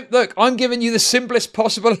 But look, I'm giving you the simplest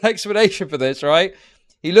possible explanation for this, right?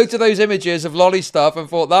 He looked at those images of lolly stuff and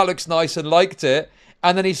thought that looks nice and liked it,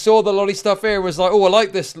 and then he saw the lolly stuff here and was like, "Oh, I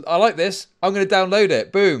like this. I'm going to download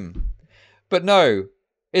it." Boom. But no,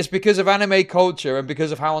 it's because of anime culture and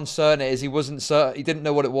because of how uncertain it is. He wasn't certain. He didn't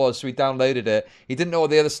know what it was, so he downloaded it. He didn't know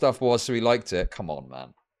what the other stuff was, so he liked it. Come on,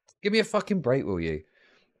 man. Give me a fucking break, will you?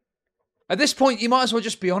 At this point, you might as well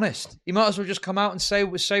just be honest. You might as well just come out and say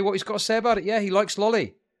what he's got to say about it. Yeah, he likes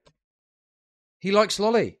lolly. He likes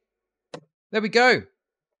lolly. There we go.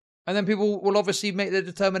 And then people will obviously make their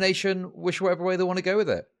determination, wish whatever way they want to go with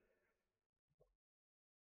it.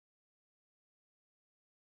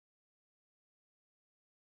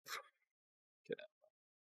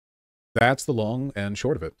 That's the long and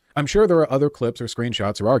short of it. I'm sure there are other clips or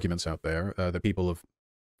screenshots or arguments out there that people have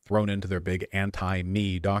thrown into their big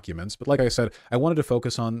anti-me documents, but like I said, I wanted to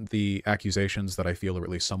focus on the accusations that I feel are at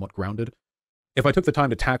least somewhat grounded. If I took the time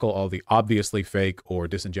to tackle all the obviously fake or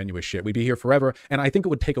disingenuous shit, we'd be here forever, and I think it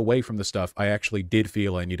would take away from the stuff I actually did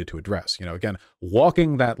feel I needed to address. You know, again,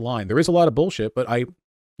 walking that line. There is a lot of bullshit, but I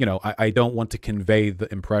don't want to convey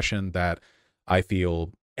the impression that I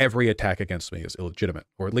feel every attack against me is illegitimate,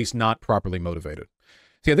 or at least not properly motivated.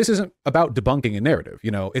 So yeah, this isn't about debunking a narrative,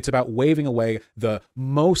 you know, it's about waving away the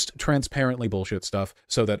most transparently bullshit stuff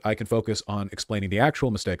so that I can focus on explaining the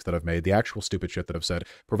actual mistakes that I've made, the actual stupid shit that I've said,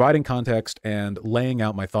 providing context and laying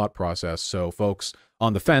out my thought process so folks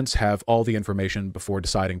on the fence have all the information before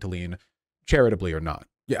deciding to lean charitably or not.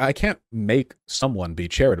 Yeah, I can't make someone be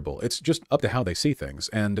charitable. It's just up to how they see things.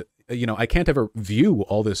 And, you know, I can't ever view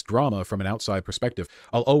all this drama from an outside perspective.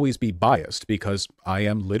 I'll always be biased because I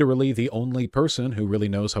am literally the only person who really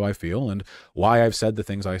knows how I feel and why I've said the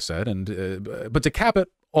things I said. And but to cap it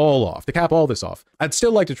all off, to cap all this off, I'd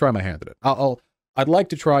still like to try my hand at it. I'd like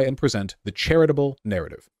to try and present the charitable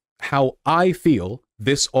narrative, how I feel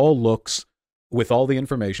this all looks with all the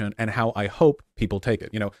information and how I hope people take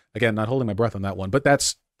it. You know, again, not holding my breath on that one, but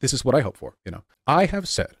this is what I hope for. You know, I have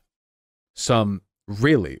said some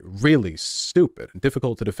really, really stupid and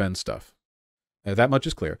difficult to defend stuff. That much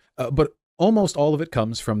is clear. But almost all of it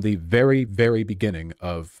comes from the very, very beginning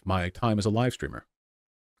of my time as a live streamer.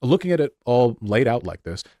 Looking at it all laid out like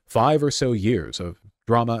this, 5 or so years of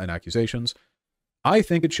drama and accusations, I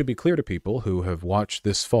think it should be clear to people who have watched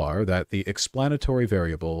this far that the explanatory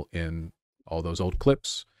variable in all those old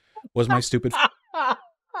clips was my stupid...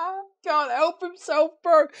 Can't help himself,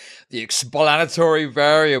 bro. The explanatory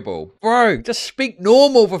variable. Bro, just speak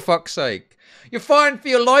normal for fuck's sake. You're fighting for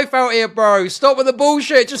your life out here, bro. Stop with the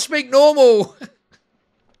bullshit. Just speak normal.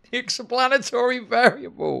 The explanatory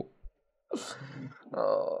variable.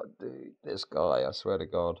 Oh, dude. This guy, I swear to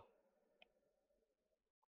God.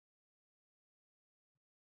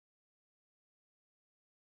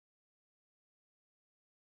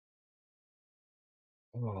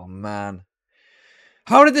 Oh, man.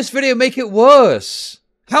 How did this video make it worse?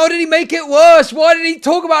 How did he make it worse? Why did he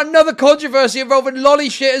talk about another controversy involving lolly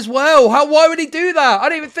shit as well? Why would he do that? I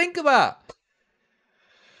didn't even think of that.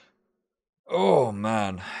 Oh,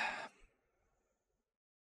 man.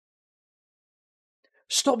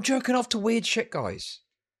 Stop jerking off to weird shit, guys.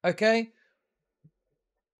 Okay?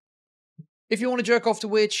 If you want to jerk off to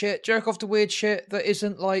weird shit that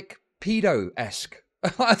isn't like pedo-esque.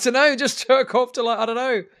 I don't know, just jerk off to like, I don't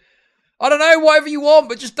know, whatever you want,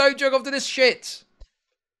 but just don't jerk off to this shit.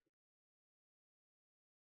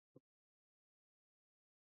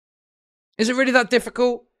 Is it really that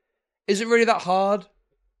difficult? Is it really that hard?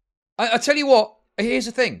 I tell you what, here's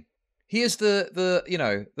the thing. Here's the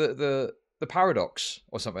paradox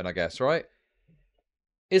or something, I guess, right?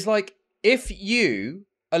 Is like, if you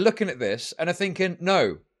are looking at this and are thinking,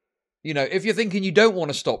 no, if you're thinking you don't want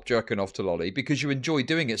to stop jerking off to lolly because you enjoy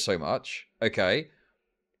doing it so much, okay,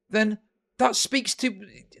 then that speaks to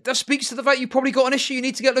the fact you've probably got an issue you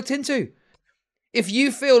need to get looked into. If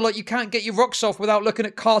you feel like you can't get your rocks off without looking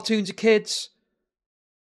at cartoons of kids,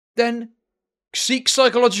 then seek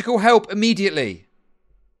psychological help immediately.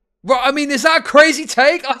 Right, I mean, is that a crazy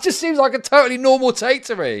take? It just seems like a totally normal take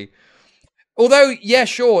to me. Although, yeah,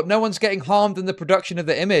 sure, no one's getting harmed in the production of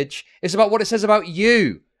the image. It's about what it says about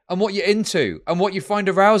you and what you're into and what you find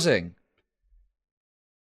arousing.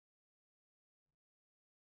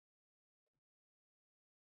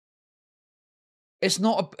 It's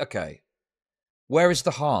not okay. Where is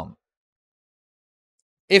the harm?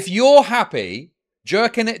 If you're happy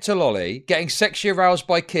jerking it to lolly, getting sexually aroused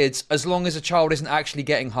by kids, as long as a child isn't actually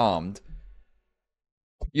getting harmed,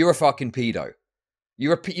 you're a fucking pedo.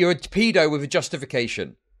 You're a pedo with a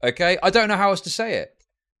justification. Okay? I don't know how else to say it.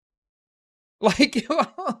 Like,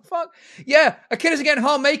 fuck. Yeah, a kid isn't getting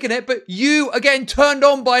harmed making it, but you are getting turned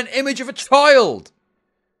on by an image of a child.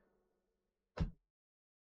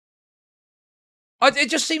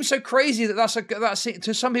 It just seems so crazy that that's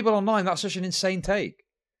to some people online, that's such an insane take.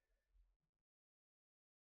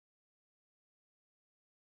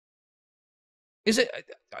 Is it,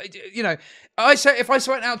 I say, if I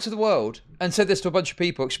went out to the world and said this to a bunch of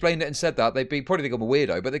people, explained it and said that, they'd probably think I'm a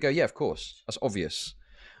weirdo, but they go, yeah, of course, that's obvious.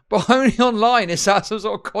 But only online is that some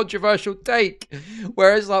sort of controversial take,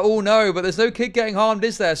 where it's like, oh no, but there's no kid getting harmed,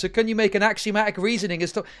 is there? So can you make an axiomatic reasoning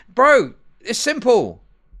as to, bro, it's simple.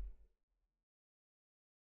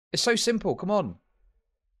 It's so simple, come on.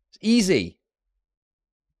 It's easy.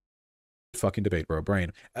 Fucking debate, bro,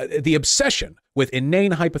 brain. The obsession with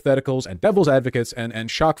inane hypotheticals and devil's advocates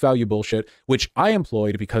and shock value bullshit, which I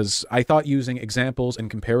employed because I thought using examples and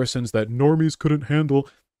comparisons that normies couldn't handle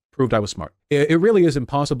proved I was smart. It really is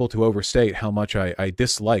impossible to overstate how much I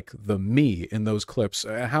dislike the me in those clips,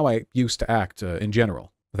 how I used to act in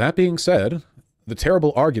general. That being said, the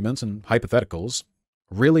terrible arguments and hypotheticals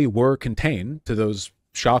really were contained to those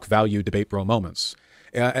shock value debate bro moments.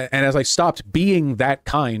 And as I stopped being that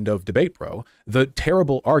kind of debate bro, the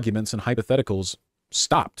terrible arguments and hypotheticals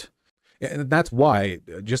stopped. And that's why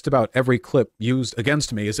just about every clip used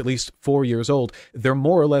against me is at least 4 years old. They're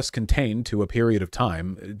more or less contained to a period of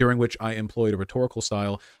time during which I employed a rhetorical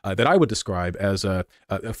style that I would describe as a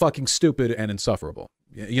fucking stupid and insufferable.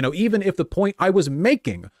 Even if the point I was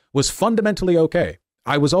making was fundamentally okay,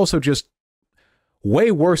 I was also just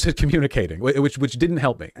way worse at communicating, which didn't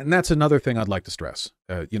help me. And that's another thing I'd like to stress.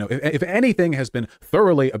 If anything has been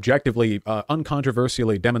thoroughly, objectively,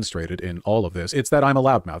 uncontroversially demonstrated in all of this, it's that I'm a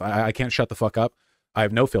loudmouth. I can't shut the fuck up. I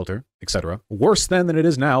have no filter, etc. Worse than it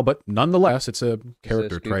is now, but nonetheless, it's a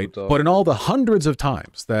character trait. But in all the hundreds of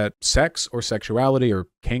times that sex or sexuality or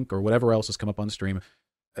kink or whatever else has come up on stream,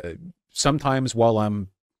 sometimes while I'm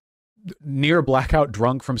near blackout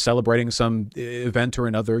drunk from celebrating some event or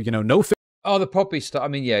another, no Oh, the poppy stuff. I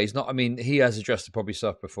mean, yeah, he's not. I mean, he has addressed the poppy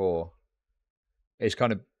stuff before. It's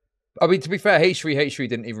kind of. I mean, to be fair, H3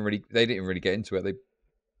 didn't even really. They didn't really get into it. They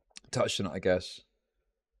touched on it, I guess.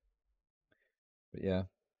 But yeah.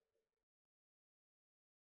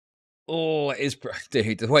 Oh, it is,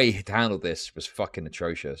 dude. The way he handled this was fucking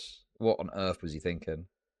atrocious. What on earth was he thinking?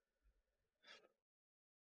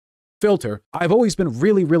 Filter, I've always been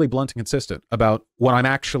really, really blunt and consistent about what I'm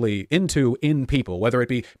actually into in people, whether it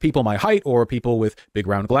be people my height or people with big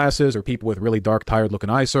round glasses or people with really dark, tired looking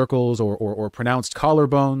eye circles or pronounced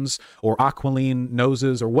collarbones or aquiline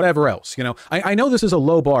noses or whatever else. I know this is a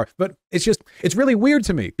low bar, but it's really weird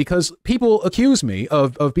to me because people accuse me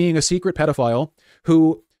of being a secret pedophile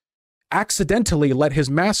who accidentally let his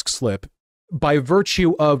mask slip by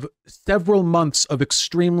virtue of several months of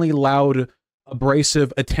extremely loud,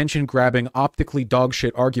 abrasive, attention-grabbing, optically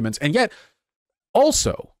dogshit arguments, and yet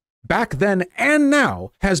also, back then and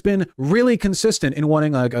now, has been really consistent in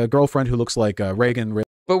wanting a girlfriend who looks like Reagan.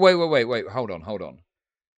 But wait, hold on.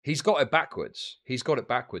 He's got it backwards. He's got it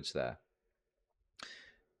backwards there.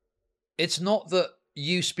 It's not that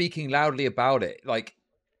you speaking loudly about it, like,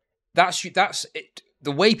 that's it.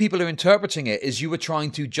 the way people are interpreting it is you were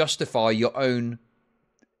trying to justify your own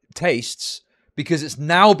tastes because it's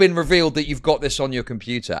now been revealed that you've got this on your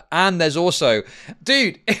computer. And there's also,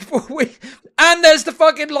 dude, and there's the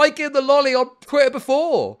fucking liking the lolly on Twitter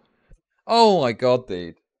before. Oh my God,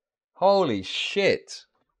 dude. Holy shit.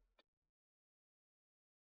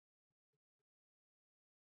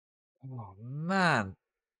 Oh, man.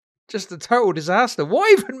 Just a total disaster.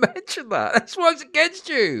 Why even mention that? That's works against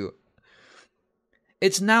you.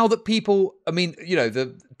 It's now that people, I mean, you know,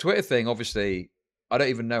 the Twitter thing, obviously, I don't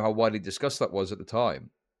even know how widely discussed that was at the time.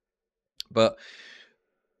 But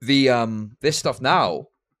the this stuff now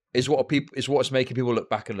is what's making people look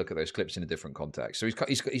back and look at those clips in a different context. So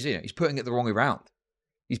he's you know, he's putting it the wrong way around.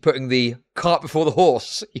 He's putting the cart before the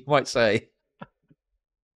horse, you might say.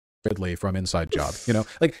 Ridley from Inside Job, you know,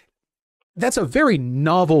 like that's a very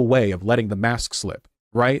novel way of letting the mask slip,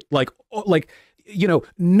 right? Like, you know,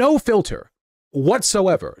 no filter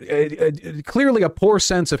whatsoever. Clearly a poor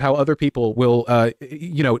sense of how other people will,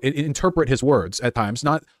 you know, interpret his words at times,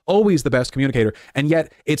 not always the best communicator. And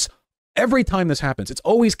yet it's every time this happens, it's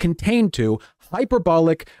always contained to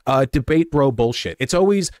hyperbolic debate bro bullshit. It's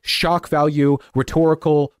always shock value,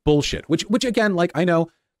 rhetorical bullshit, which again, like I know,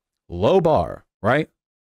 low bar, right?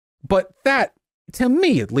 But that, to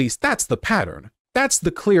me at least, that's the pattern. That's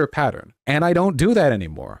the clear pattern. And I don't do that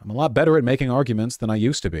anymore. I'm a lot better at making arguments than I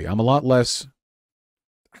used to be. I'm a lot less,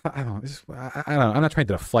 I don't know, I'm not trying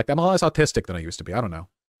to deflect. I'm a lot less autistic than I used to be. I don't know.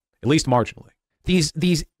 At least marginally. These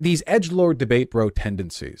edgelord debate bro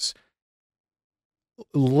tendencies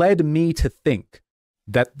led me to think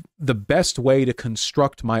that the best way to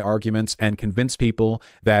construct my arguments and convince people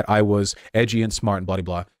that I was edgy and smart and blah,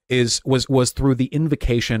 blah, blah, was through the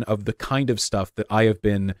invocation of the kind of stuff that I have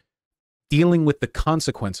been dealing with the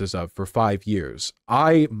consequences of for 5 years.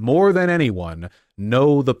 I, more than anyone,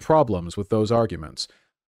 know the problems with those arguments.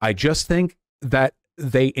 I just think that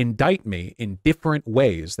they indict me in different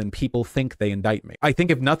ways than people think they indict me. I think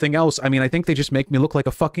if nothing else, I mean, I think they just make me look like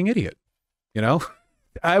a fucking idiot, you know?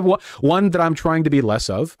 I have one that I'm trying to be less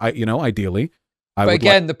of, you know, ideally. But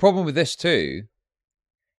again, the problem with this too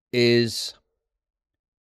is,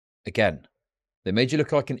 again, they made you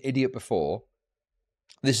look like an idiot before.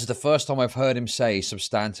 This is the first time I've heard him say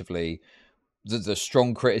substantively the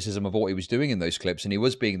strong criticism of what he was doing in those clips, and he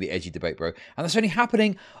was being the edgy debate bro. And that's only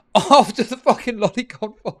happening after the fucking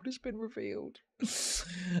lolicon fold has been revealed.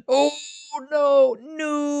 Oh,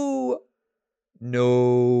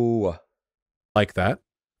 no. Like that.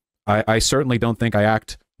 I certainly don't think I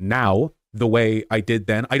act now the way I did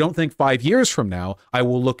then. I don't think 5 years from now I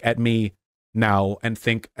will look at me now and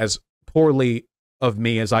think as poorly of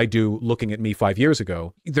me as I do looking at me 5 years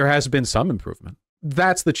ago. There has been some improvement.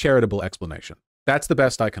 That's the charitable explanation. That's the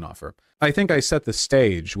best I can offer. I think I set the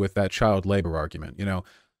stage with that child labor argument. You know,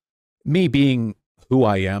 me being who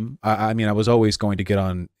I am, I mean, I was always going to get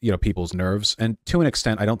on, you know, people's nerves. And to an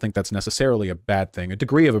extent, I don't think that's necessarily a bad thing. A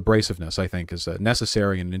degree of abrasiveness, I think, is a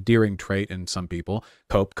necessary and endearing trait in some people.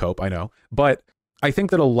 Cope, I know. But I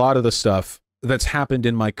think that a lot of the stuff that's happened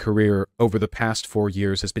in my career over the past 4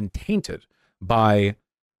 years has been tainted by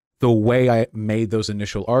the way I made those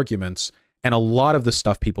initial arguments. And a lot of the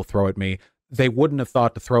stuff people throw at me, they wouldn't have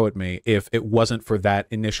thought to throw at me if it wasn't for that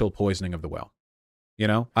initial poisoning of the well. You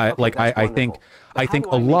know, I think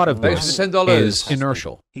a lot of this is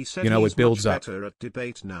inertial. He said, you know, it builds up. Better at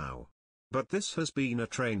debate now, but this has been a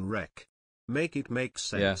train wreck. Make it make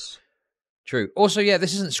sense. Yeah. True. Also, yeah,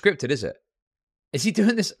 this isn't scripted, is it? Is he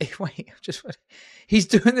doing this? Wait, he's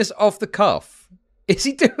doing this off the cuff. Is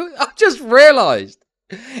he doing? I've just realised.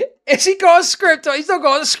 Has he got a script? He's not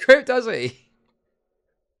got a script, has he?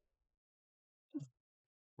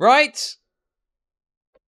 Right?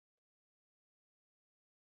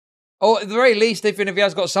 Or at the very least, even if he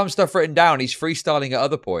has got some stuff written down, he's freestyling at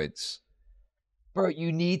other points. Bro,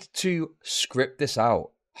 you need to script this out.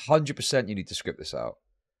 100% you need to script this out.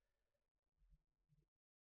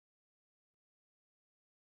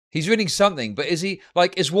 He's reading something, but is he,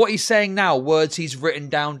 like, is what he's saying now words he's written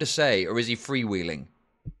down to say, or is he freewheeling?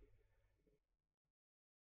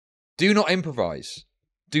 Do not improvise.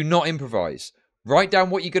 Do not improvise. Write down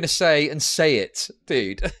what you're going to say and say it,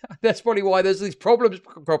 dude. That's probably why there's these problems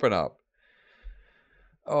cropping up.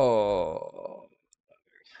 Oh.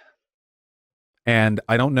 And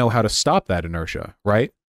I don't know how to stop that inertia,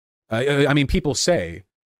 right? I mean, people say,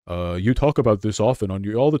 you talk about this often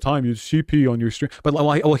on all the time, you CP on your stream. But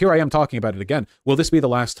well, here I am talking about it again. Will this be the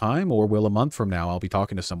last time, or will a month from now I'll be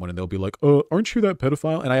talking to someone and they'll be like, aren't you that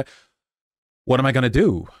pedophile? And what am I going to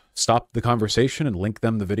do? Stop the conversation and link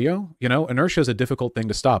them the video? You know, inertia is a difficult thing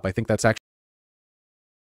to stop. I think that's actually...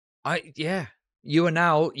 Yeah. You are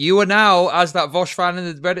now, as that Vaush fan in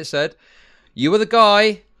the Reddit said, you are the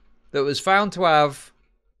guy that was found to have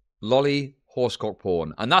lolly horsecock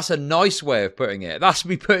porn. And that's a nice way of putting it. That's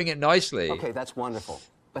me putting it nicely. Okay, that's wonderful.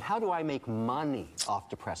 But how do I make money off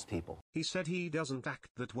depressed people? He said he doesn't act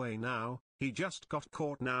that way now, he just got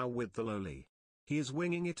caught now with the loli. He is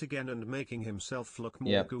winging it again and making himself look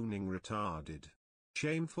more gooning retarded.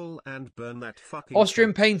 Shameful, and burn that fucking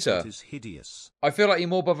Austrian coat. painter. It is hideous. I feel like you're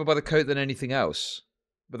more bothered by the coat than anything else.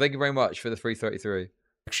 But thank you very much for the 333.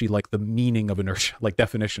 Actually like the meaning of inertia, like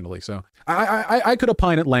definitionally. So I could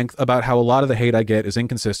opine at length about how a lot of the hate I get is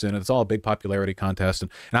inconsistent, and it's all a big popularity contest,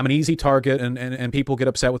 and I'm an easy target, and people get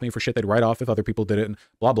upset with me for shit they'd write off if other people did it, and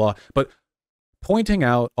blah, blah. But pointing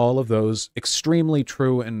out all of those extremely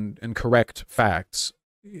true and correct facts,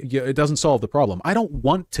 it doesn't solve the problem. I don't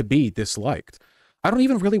want to be disliked. I don't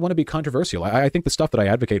even really want to be controversial. I think the stuff that I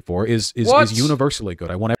advocate for is universally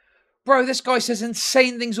good. I want Bro, this guy says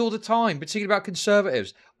insane things all the time, particularly about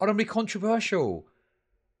conservatives. I don't be controversial.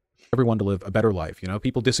 Everyone to live a better life. You know,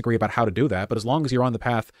 people disagree about how to do that, but as long as you're on the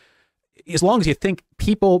path, as long as you think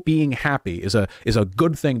people being happy is a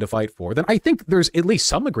good thing to fight for, then I think there's at least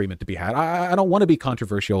some agreement to be had. I don't want to be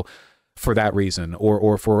controversial for that reason,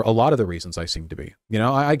 or for a lot of the reasons I seem to be. You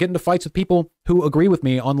know, I get into fights with people who agree with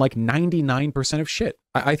me on like 99% of shit.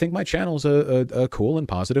 I think my channel's a cool and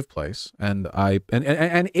positive place, and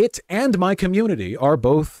it and my community are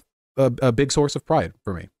both a big source of pride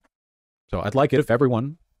for me. So I'd like it if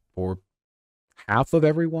everyone, or half of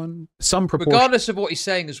everyone, some proportion. Regardless of what he's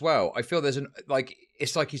saying as well, I feel there's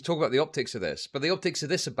it's like he's talking about the optics of this, but the optics of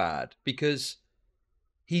this are bad because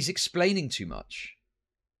he's explaining too much.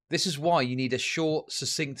 This is why you need a short,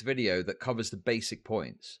 succinct video that covers the basic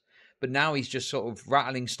points. But now he's just sort of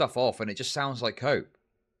rattling stuff off, and it just sounds like hope,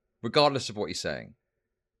 regardless of what he's saying.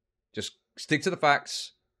 Just stick to the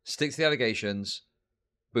facts, stick to the allegations,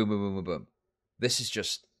 boom, boom, boom, boom, boom. This is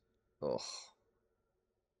just,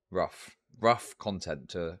 rough content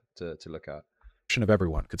to look at. Of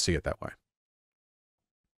everyone could see it that way.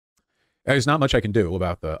 There's not much I can do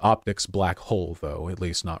about the optics black hole, though, at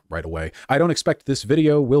least not right away. I don't expect this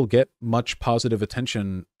video will get much positive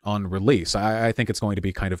attention on release. I think it's going to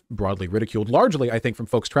be kind of broadly ridiculed, largely, I think, from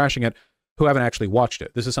folks trashing it who haven't actually watched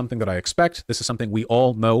it. This is something that I expect. This is something we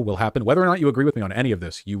all know will happen. Whether or not you agree with me on any of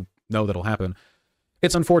this, you know that'll happen.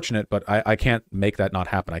 It's unfortunate, but I can't make that not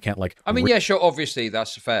happen. I can't, like... I mean, yeah, sure, obviously,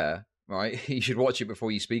 that's fair, right? You should watch it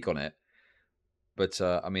before you speak on it. But,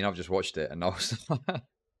 I mean, I've just watched it, and I was...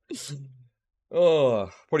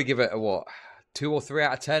 probably give it a, what, 2 or 3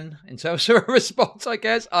 out of 10 in terms of a response, I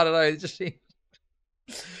guess. I don't know. It just seems...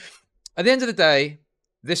 At the end of the day,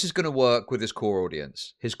 this is going to work with his core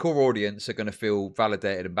audience. His core audience are going to feel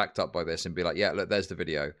validated and backed up by this and be like, yeah, look, there's the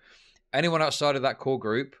video. Anyone outside of that core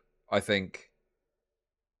group, I think,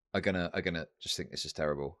 are gonna just think this is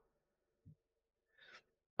terrible.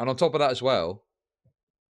 And on top of that as well,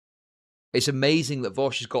 it's amazing that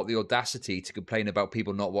Vaush has got the audacity to complain about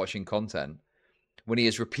people not watching content when he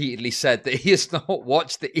has repeatedly said that he has not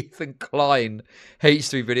watched the Ethan Klein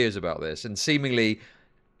H3 videos about this, and seemingly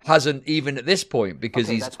hasn't even at this point, because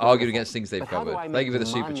he's argued against things they've covered. Thank you for the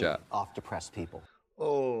super chat. Off depressed people.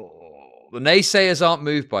 Oh, the naysayers aren't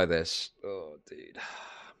moved by this. Oh, dude.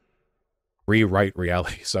 Rewrite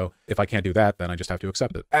reality. So if I can't do that, then I just have to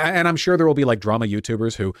accept it. And I'm sure there will be like drama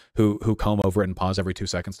YouTubers who comb over it and pause every 2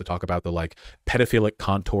 seconds to talk about the like pedophilic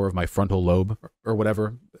contour of my frontal lobe or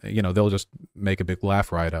whatever. You know, they'll just make a big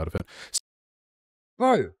laugh riot out of it.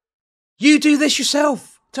 Bro, you do this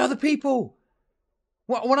yourself to other people.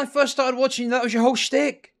 When I first started watching, that was your whole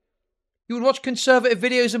shtick. You would watch conservative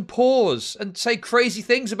videos and pause and say crazy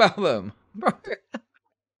things about them.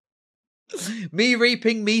 Me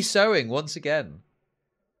reaping, me sowing once again.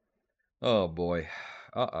 Oh boy.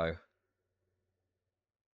 Uh-oh.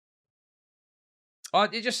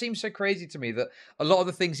 It just seems so crazy to me that a lot of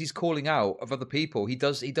the things he's calling out of other people, he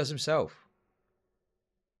does himself.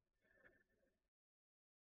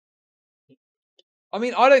 I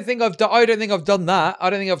mean, I don't think I've done that. I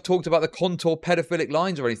don't think I've talked about the contour pedophilic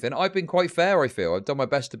lines or anything. I've been quite fair, I feel. I've done my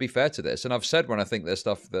best to be fair to this, and I've said when I think there's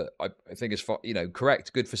stuff that I think is, you know,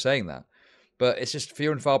 correct, good for saying that. But it's just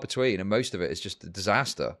few and far between, and most of it is just a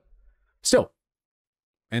disaster. Still,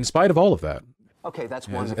 in spite of all of that, okay, that's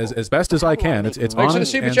wonderful. As best as I can, it's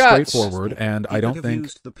honest and straightforward, and I don't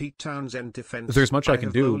think there's much I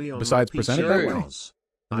can do besides present it that way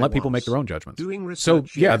and let people make their own judgments. So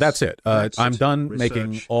yeah, that's it. I'm done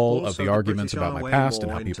making all of the arguments about my past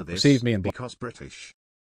and how people perceive me and because British.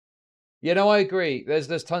 Yeah, no, I agree.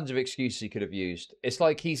 There's tons of excuses he could have used. It's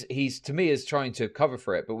like he's to me is trying to cover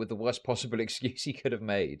for it, but with the worst possible excuse he could have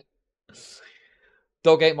made.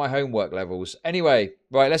 Dog ate my homework levels. Anyway,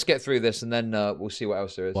 right, let's get through this and then we'll see what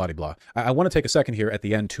else there is. Blah, blah. I want to take a second here at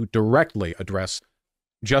the end to directly address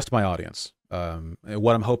just my audience,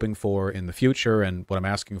 what I'm hoping for in the future and what I'm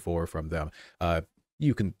asking for from them.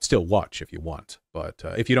 You can still watch if you want, but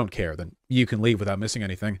if you don't care, then you can leave without missing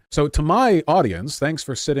anything. So to my audience, thanks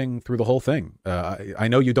for sitting through the whole thing. I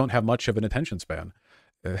know you don't have much of an attention span,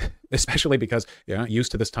 especially because you're not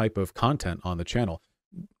used to this type of content on the channel.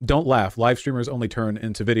 Don't laugh. Live streamers only turn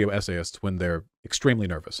into video essayists when they're extremely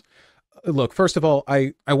nervous. Look, first of all,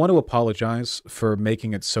 I want to apologize for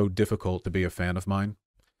making it so difficult to be a fan of mine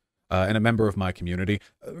and a member of my community.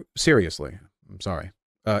 Seriously, I'm sorry.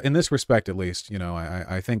 In this respect, at least, you know,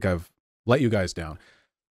 I think I've let you guys down.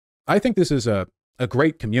 I think this is a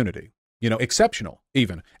great community, you know, exceptional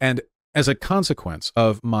even. And as a consequence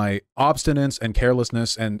of my obstinance and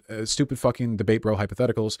carelessness and stupid fucking debate bro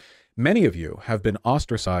hypotheticals, many of you have been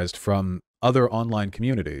ostracized from other online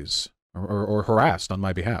communities or harassed on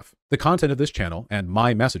my behalf. The content of this channel and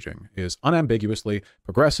my messaging is unambiguously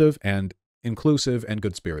progressive and inclusive and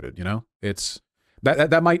good-spirited, you know? It's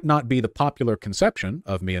that might not be the popular conception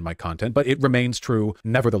of me and my content, but it remains true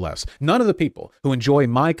nevertheless. None of the people who enjoy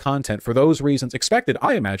my content for those reasons expected,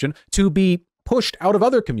 I imagine, to be pushed out of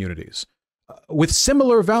other communities with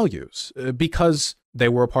similar values because they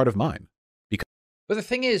were a part of mine. But the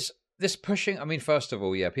thing is, this pushing, I mean, first of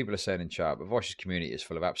all, yeah, people are saying in chat, but Vaush's community is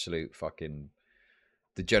full of absolute fucking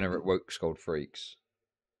degenerate woke scold freaks.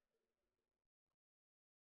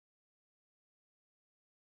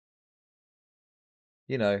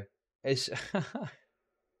 You know, it's...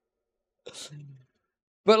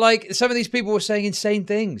 But, like, some of these people were saying insane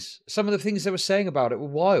things. Some of the things they were saying about it were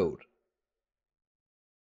wild.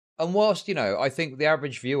 And whilst, you know, I think the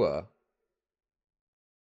average viewer,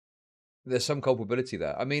 there's some culpability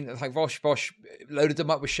there. I mean, like, Vaush loaded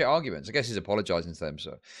them up with shit arguments. I guess he's apologizing to them,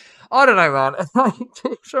 so... I don't know, man.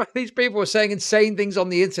 Some of these people were saying insane things on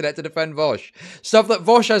the internet to defend Vaush. Stuff that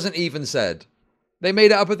Vaush hasn't even said. They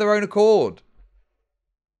made it up of their own accord.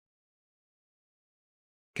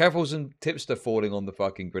 Kevels and Tipster falling on the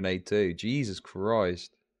fucking grenade too. Jesus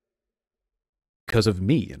Christ. Because of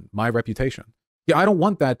me and my reputation. Yeah, I don't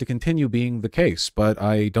want that to continue being the case, but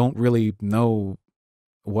I don't really know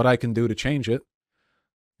what I can do to change it.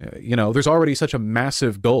 You know, there's already such a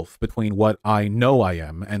massive gulf between what I know I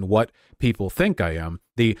am and what people think I am.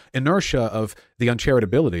 The inertia of the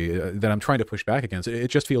uncharitability that I'm trying to push back against, it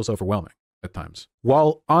just feels overwhelming at times.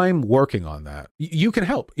 While I'm working on that, you can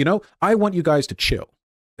help. You know, I want you guys to chill.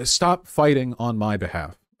 Stop fighting on my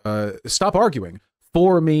behalf. Stop arguing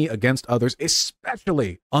for me against others,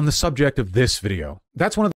 especially on the subject of this video.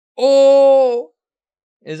 That's one of the... Oh!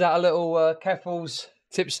 Is that a little Keffels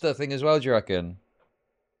tipster thing as well, do you reckon?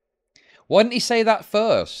 Why didn't he say that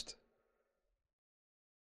first?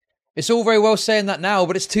 It's all very well saying that now,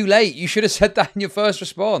 but it's too late. You should have said that in your first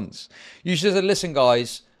response. You should have said, listen,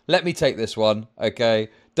 guys, let me take this one, okay?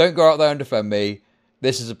 Don't go out there and defend me.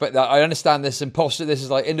 This is I understand this imposter. This is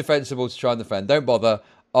like indefensible to try and defend. Don't bother.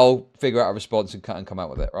 I'll figure out a response and come out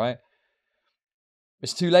with it, right?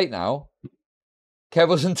 It's too late now.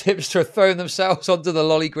 Kevels and Tipster are throwing themselves onto the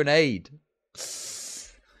lolly grenade.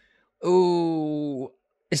 Ooh.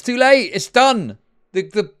 It's too late. It's done.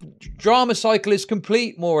 The drama cycle is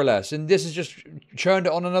complete, more or less. And this has just churned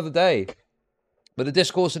it on another day. But the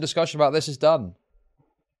discourse and discussion about this is done.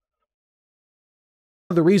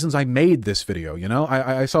 The reasons I made this video, you know,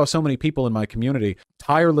 I saw so many people in my community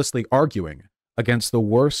tirelessly arguing against the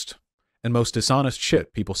worst and most dishonest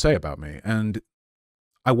shit people say about me, and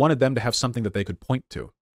I wanted them to have something that they could point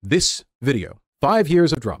to. This video, 5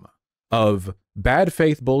 years of drama, of bad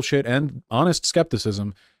faith bullshit and honest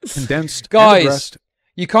skepticism, condensed. Guys,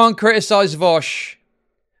 you can't criticize Vaush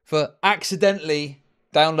for accidentally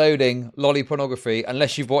downloading lolly pornography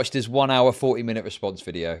unless you've watched his 1 hour 40-minute response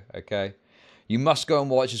video, okay? You must go and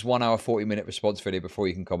watch his 1 hour 40-minute response video before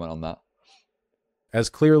you can comment on that. As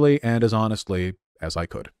clearly and as honestly as I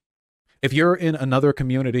could. If you're in another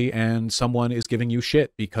community and someone is giving you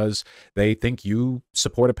shit because they think you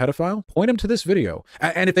support a pedophile, point them to this video.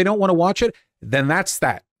 And if they don't want to watch it, then that's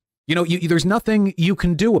that. You know, there's nothing you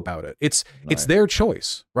can do about it. It's their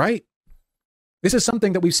choice, right? This is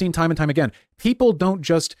something that we've seen time and time again. People don't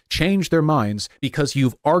just change their minds because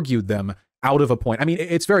you've argued them out of a point. I mean,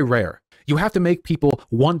 it's very rare. You have to make people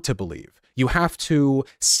want to believe. You have to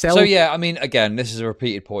sell... So, yeah, I mean, again, this is a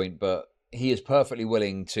repeated point, but he is perfectly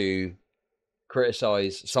willing to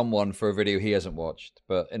criticize someone for a video he hasn't watched,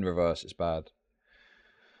 but in reverse, it's bad.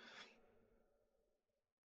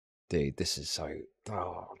 Dude, this is so...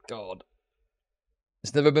 Oh, God.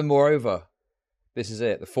 It's never been more over. This is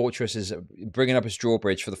it. The fortress is bringing up its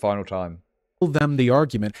drawbridge for the final time. Them the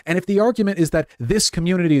argument. And if the argument is that this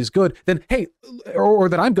community is good, then hey, or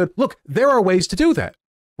that I'm good, look, there are ways to do that,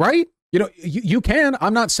 right? You know, you can.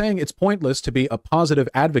 I'm not saying it's pointless to be a positive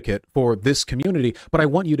advocate for this community, but I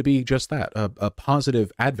want you to be just that, a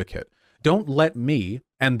positive advocate. Don't let me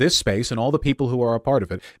and this space and all the people who are a part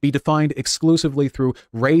of it be defined exclusively through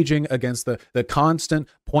raging against the constant,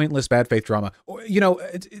 pointless bad faith drama. You know,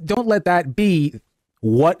 don't let that be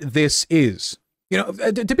what this is. You know,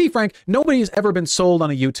 to be frank, nobody's ever been sold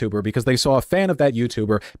on a YouTuber because they saw a fan of that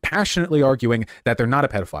YouTuber passionately arguing that they're not a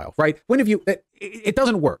pedophile, right? It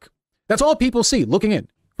doesn't work. That's all people see looking in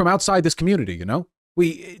from outside this community, you know?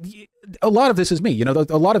 A lot of this is me, you know,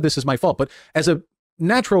 a lot of this is my fault, but as a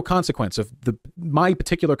natural consequence of my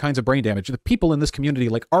particular kinds of brain damage, the people in this community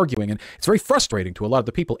like arguing, and it's very frustrating to a lot of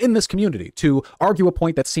the people in this community to argue a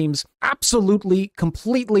point that seems absolutely,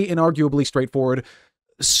 completely, inarguably straightforward,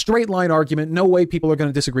 straight line argument, no way people are going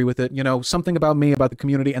to disagree with it, you know, something about me, about the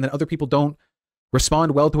community, and then other people don't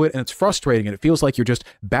respond well to it, and it's frustrating, and it feels like you're just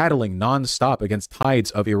battling nonstop against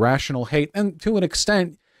tides of irrational hate, and to an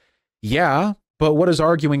extent, yeah, but what has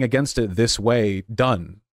arguing against it this way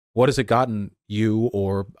done? What has it gotten you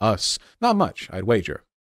or us? Not much, I'd wager.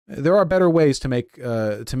 There are better ways to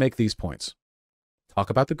make these points. Talk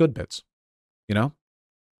about the good bits, you know?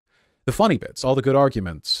 The funny bits, all the good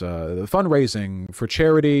arguments, the fundraising for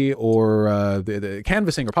charity, or the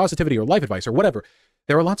canvassing or positivity or life advice or whatever.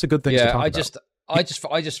 There are lots of good things to talk about. I just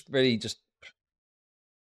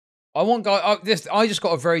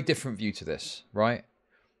got a very different view to this, right?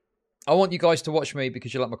 I want you guys to watch me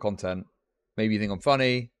because you like my content. Maybe you think I'm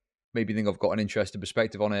funny. Maybe you think I've got an interesting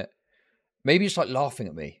perspective on it. Maybe it's like laughing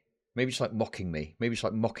at me. Maybe it's like mocking me. Maybe it's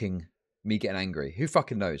like mocking me getting angry. Who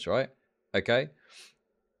fucking knows, right? Okay.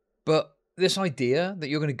 But this idea that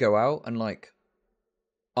you're going to go out and like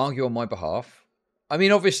argue on my behalf. I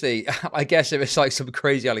mean, obviously, I guess if it's like some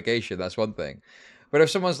crazy allegation, that's one thing. But if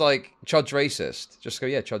someone's like, Chud's racist, just go,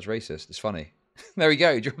 yeah, Chud's racist. It's funny. There we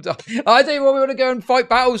go. I don't even want to go and fight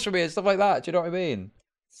battles for me and stuff like that. Do you know what I mean?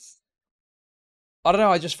 I don't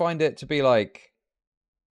know. I just find it to be like,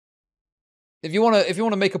 if you want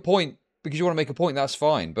to make a point because you want to make a point, that's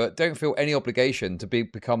fine. But don't feel any obligation to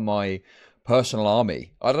become my personal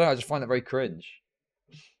army. I don't know. I just find that very cringe.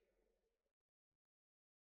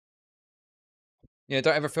 You know,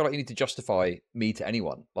 don't ever feel like you need to justify me to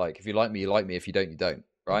anyone. Like, if you like me, you like me. If you don't, you don't.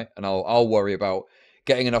 Right? And I'll worry about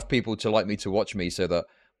getting enough people to like me to watch me so that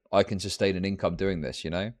I can sustain an income doing this.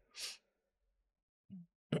 You know.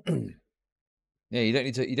 Yeah,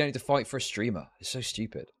 you don't need to fight for a streamer. It's so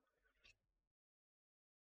stupid.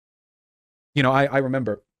 You know, I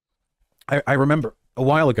remember a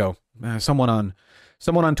while ago, someone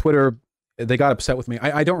on Twitter, they got upset with me.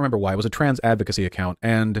 I don't remember why. It was a trans advocacy account,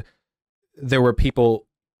 and there were people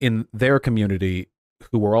in their community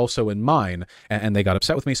who were also in mine, and they got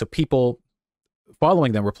upset with me. So people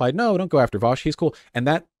following them replied, "No, don't go after Vaush. He's cool." And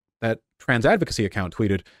that trans advocacy account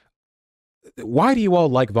tweeted, "Why do you all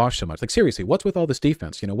like Vaush so much? Like, seriously, what's with all this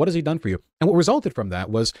defense? You know, what has he done for you?" And what resulted from that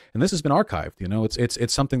was, and this has been archived, you know,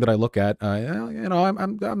 it's something that I look at, you know,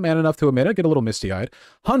 I'm man enough to admit, I get a little misty-eyed.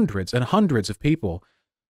 Hundreds and hundreds of people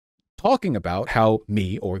talking about how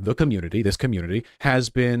me or the community, this community, has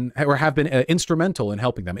been or have been instrumental in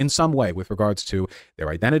helping them in some way with regards to their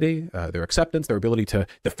identity, their acceptance, their ability to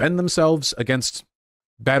defend themselves against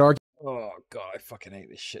bad arguments. Oh God, I fucking hate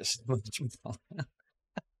this shit so much.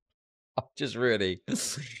 I'm just really,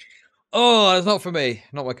 oh, it's not for me.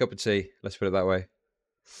 Not my cup of tea. Let's put it that way.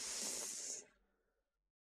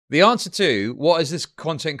 The answer to what has this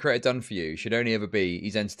content creator done for you should only ever be,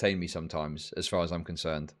 he's entertained me sometimes, as far as I'm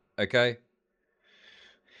concerned. Okay?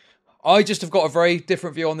 I just have got a very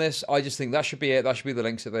different view on this. I just think that should be it. That should be the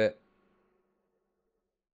links of it.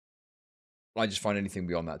 I just find anything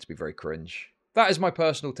beyond that to be very cringe. That is my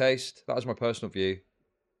personal taste. That is my personal view.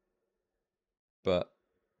 But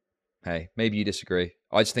hey, maybe you disagree.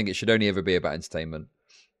 I just think it should only ever be about entertainment.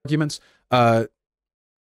 Arguments.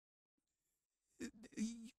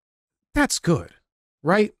 That's good,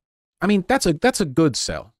 right? I mean, that's a good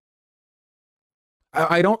sell.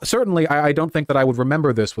 I don't think that I would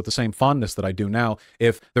remember this with the same fondness that I do now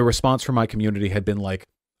if the response from my community had been like,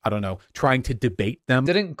 I don't know, trying to debate them.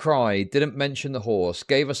 Didn't cry, didn't mention the horse,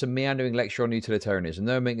 gave us a meandering lecture on utilitarianism.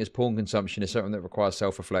 No making his porn consumption is something that requires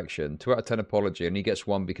self-reflection. 2 out of 10 apology, and he gets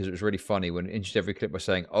 1 because it was really funny when introduced every clip by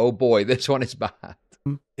saying, "Oh boy, this one is bad."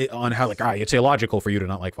 On how, like, it's illogical for you to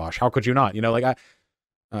not like Vaush. How could you not? You know, like,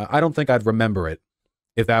 I don't think I'd remember it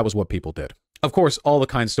if that was what people did. Of course, all the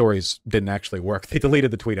kind stories didn't actually work. They deleted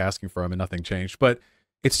the tweet asking for him and nothing changed, but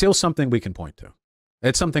it's still something we can point to.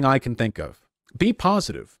 It's something I can think of. Be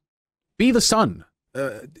positive. Be the sun.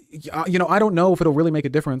 You know, I don't know if it'll really make a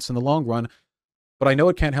difference in the long run, but I know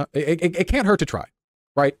it can't help. It can't hurt to try,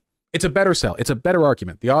 right? It's a better sell. It's a better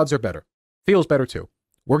argument. The odds are better. Feels better too.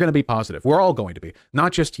 We're going to be positive. We're all going to be.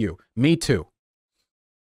 Not just you. Me too.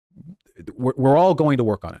 We're all going to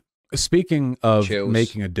work on it. Speaking of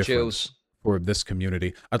making a difference for this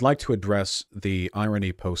community, I'd like to address the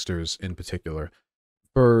irony posters in particular.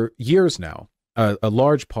 For years now, a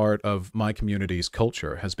large part of my community's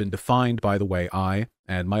culture has been defined by the way I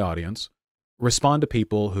and my audience respond to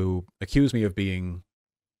people who accuse me of being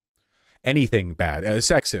anything bad,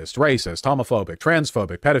 sexist, racist, homophobic,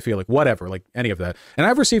 transphobic, pedophilic, whatever, like any of that. And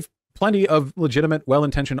I've received plenty of legitimate,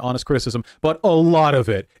 well-intentioned, honest criticism, but a lot of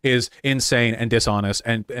it is insane and dishonest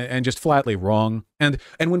and just flatly wrong. And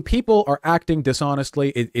when people are acting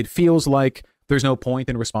dishonestly, it feels like there's no point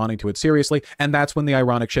in responding to it seriously, and that's when the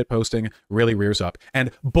ironic shitposting really rears up.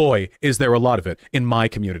 And boy, is there a lot of it in my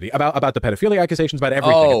community about the pedophilia accusations, about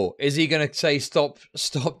everything. Oh, is he going to say stop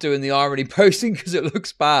doing the irony posting because it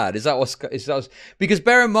looks bad? Is that what's because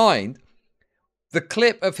bear in mind, the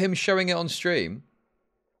clip of him showing it on stream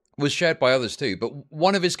was shared by others too, but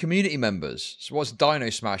one of his community members, so what's Dino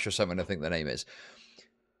Smash or something, I think the name is,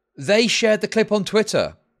 they shared the clip on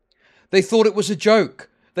Twitter. They thought it was a joke.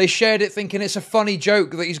 They shared it thinking it's a funny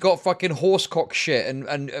joke that he's got fucking horsecock shit,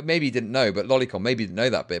 and maybe he didn't know, but Lolicon maybe didn't know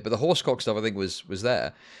that bit, but the horsecock stuff I think was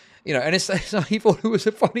there. You know, and it's like he thought it was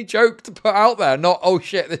a funny joke to put out there, not, oh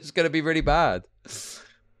shit, this is going to be really bad.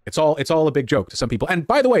 It's all a big joke to some people. And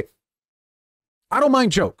by the way, I don't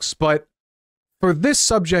mind jokes, but for this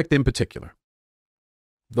subject in particular,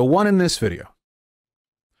 the one in this video,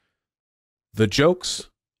 the jokes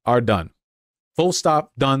are done. Full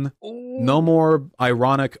stop, done. No more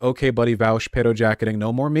ironic, okay, buddy, Vaush, pedo jacketing.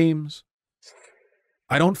 No more memes.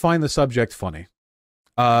 I don't find the subject funny.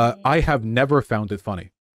 I have never found it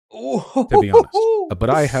funny, to be honest. But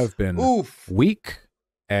I have been weak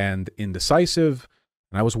and indecisive,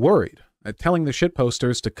 and I was worried. Telling the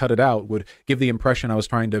shitposters to cut it out would give the impression I was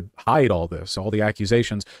trying to hide all this, all the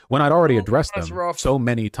accusations, when I'd already addressed them so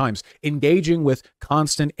many times. Engaging with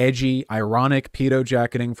constant, edgy, ironic pedo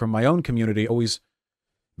jacketing from my own community always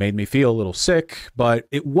made me feel a little sick, but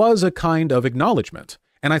it was a kind of acknowledgement,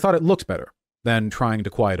 and I thought it looked better than trying to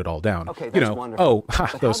quiet it all down. Okay, you know, wonderful.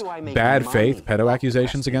 Those bad faith pedo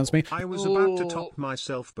accusations against me. I was about to top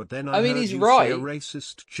myself, but then I mean, heard he's you right. say a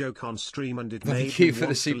racist joke on stream, and it Thank made you me for the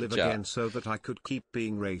want to super live chat. again so that I could keep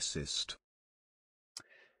being racist.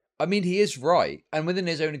 I mean, he is right. And within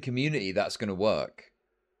his own community, that's going to work.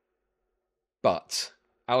 But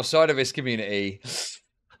outside of his community,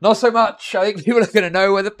 not so much. I think people are going to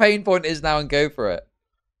know where the pain point is now and go for it.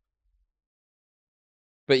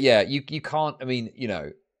 But yeah, you can't, I mean, you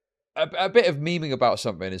know, a bit of memeing about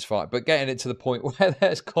something is fine, but getting it to the point where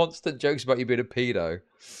there's constant jokes about you being a pedo,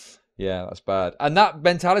 yeah, that's bad. And that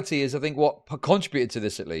mentality is, I think, what contributed to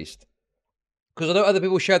this, at least. Because I know other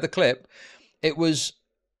people shared the clip. It was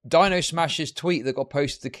Dino Smash's tweet that got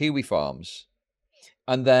posted to Kiwi Farms.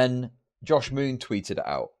 And then Josh Moon tweeted it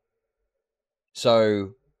out.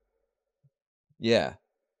 So, yeah.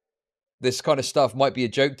 This kind of stuff might be a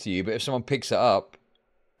joke to you, but if someone picks it up,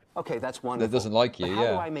 okay, that's wonderful. that doesn't like you, but how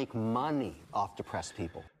yeah. do I make money off depressed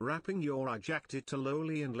people? Rapping your I jacked it to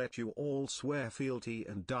lowly and let you all swear fealty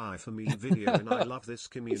and die for me video, and I love this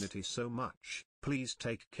community so much. Please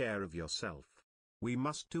take care of yourself. We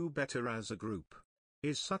must do better as a group.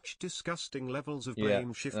 Is such disgusting levels of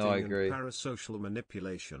blame shifting and parasocial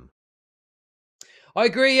manipulation. I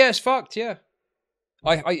agree, yeah, it's fucked, yeah.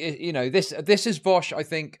 I you know, this is Vaush, I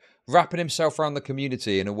think, wrapping himself around the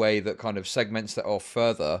community in a way that kind of segments that off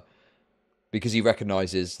further, because he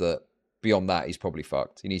recognizes that beyond that, he's probably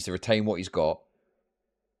fucked. He needs to retain what he's got,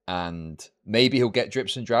 and maybe he'll get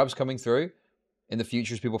drips and drabs coming through in the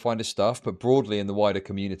future as people find his stuff, but broadly in the wider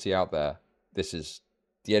community out there, this is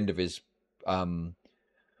the end of his,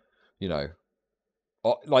 you know,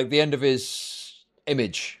 like the end of his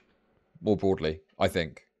image, more broadly, I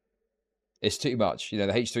think. It's too much. You know,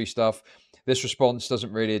 the H3 stuff, this response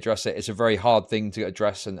doesn't really address it. It's a very hard thing to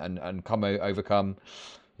address and overcome.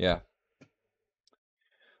 Yeah.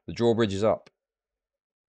 The drawbridge is up.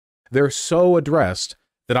 They're so addressed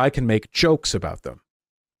that I can make jokes about them.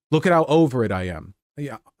 Look at how over it I am.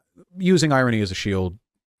 Yeah, using irony as a shield,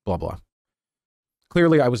 blah, blah.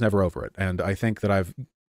 Clearly, I was never over it. And I think that I've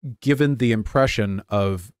given the impression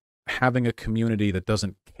of having a community that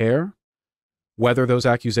doesn't care whether those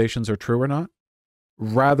accusations are true or not,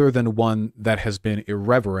 rather than one that has been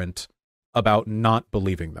irreverent about not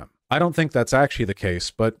believing them. I don't think that's actually the case,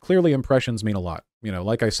 but clearly impressions mean a lot. You know,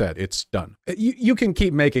 like I said, it's done. You can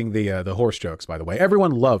keep making the horse jokes, by the way.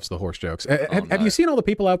 Everyone loves the horse jokes. Have you seen all the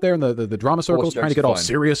people out there in the drama circles trying to get all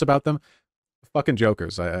serious about them? Fucking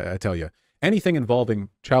jokers, I tell you. Anything involving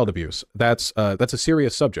child abuse, that's a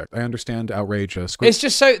serious subject. I understand outrage. It's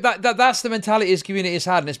just so that's the mentality his community has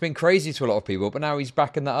had, and it's been crazy to a lot of people. But now he's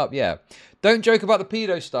backing that up. Yeah, don't joke about the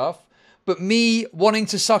pedo stuff. But me wanting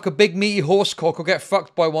to suck a big meaty horse cock or get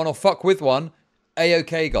fucked by one or fuck with one,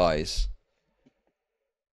 A-okay, guys.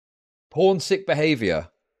 Porn sick behavior.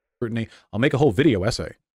 I'll make a whole video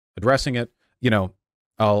essay addressing it. You know,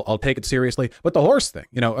 I'll take it seriously. But the horse thing,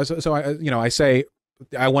 you know, so I say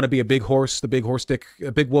I want to be a big horse, the big horse dick,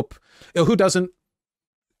 a big whoop. You know, who doesn't?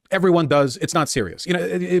 Everyone does. It's not serious. You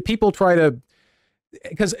know, people try to.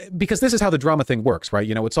 Because this is how the drama thing works, right?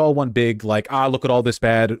 You know, it's all one big, like, look at all this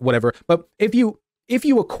bad, whatever. But if you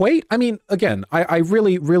equate, I mean, again, I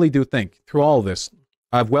really, really do think through all of this,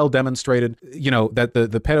 I've well demonstrated, you know, that the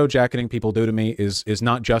pedo jacketing people do to me is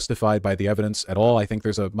not justified by the evidence at all. I think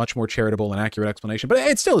there's a much more charitable and accurate explanation, but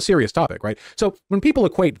it's still a serious topic, right? So when people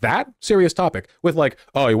equate that serious topic with like,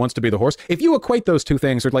 oh, he wants to be the horse, if you equate those two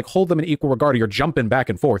things or like hold them in equal regard, or you're jumping back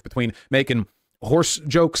and forth between making horse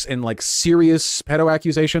jokes and like serious pedo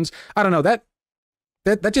accusations, I don't know, that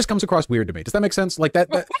just comes across weird to me. Does that make sense? Like that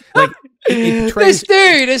like this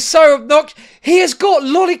dude is so obnoxious. He has got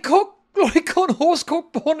lolicon horse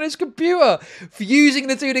cock porn on his computer for using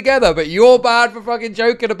the two together, but you're bad for fucking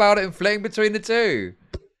joking about it and flitting between the two.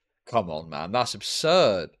 Come on, man, that's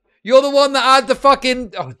absurd. You're the one that had the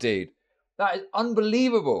fucking... Oh, dude, that is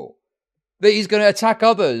unbelievable. That he's going to attack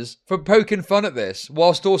others for poking fun at this,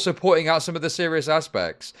 whilst also pointing out some of the serious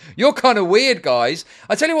aspects. You're kind of weird, guys.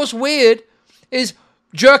 I tell you what's weird is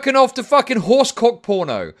jerking off to fucking horsecock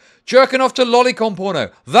porno. Jerking off to lolicon porno.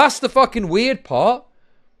 That's the fucking weird part.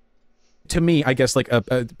 To me, I guess, like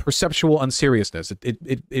a perceptual unseriousness.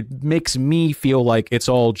 It makes me feel like it's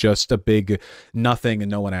all just a big nothing and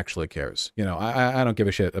no one actually cares. You know, I don't give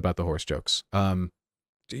a shit about the horse jokes.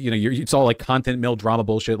 You know, it's all like content mill drama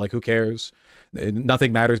bullshit. Like, who cares?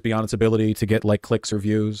 Nothing matters beyond its ability to get like clicks or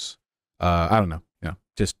views. I don't know. Yeah,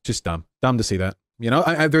 just dumb to see that. You know,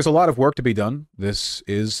 there's a lot of work to be done. This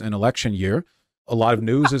is an election year. A lot of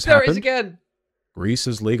news has happened. There it is again. Greece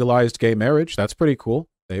has legalized gay marriage. That's pretty cool.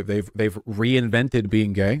 They've reinvented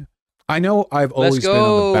being gay. I know I've always been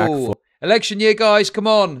on the back foot. Election year, guys. Come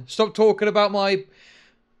on, stop talking about my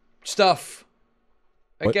stuff.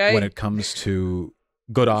 Okay. When it comes to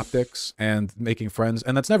good optics and making friends,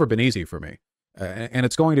 and that's never been easy for me, and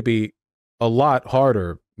it's going to be a lot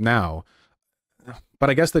harder now, but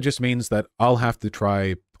I guess that just means that I'll have to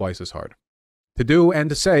try twice as hard to do and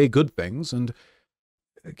to say good things and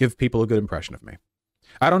give people a good impression of me.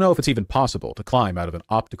 I don't know if it's even possible to climb out of an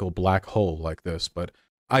optical black hole like this, but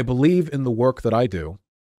I believe in the work that I do,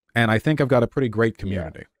 and I think I've got a pretty great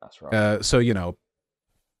community. Yeah, that's right. So, you know,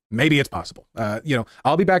 maybe it's possible. You know,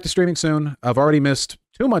 I'll be back to streaming soon. I've already missed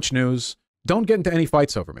too much news. Don't get into any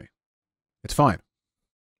fights over me. It's fine.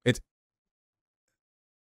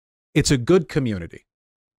 It's a good community.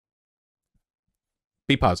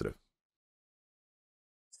 Be positive.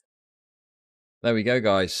 There we go,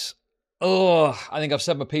 guys. Oh, I think I've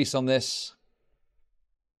said my piece on this.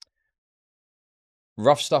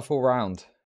 Rough stuff all round.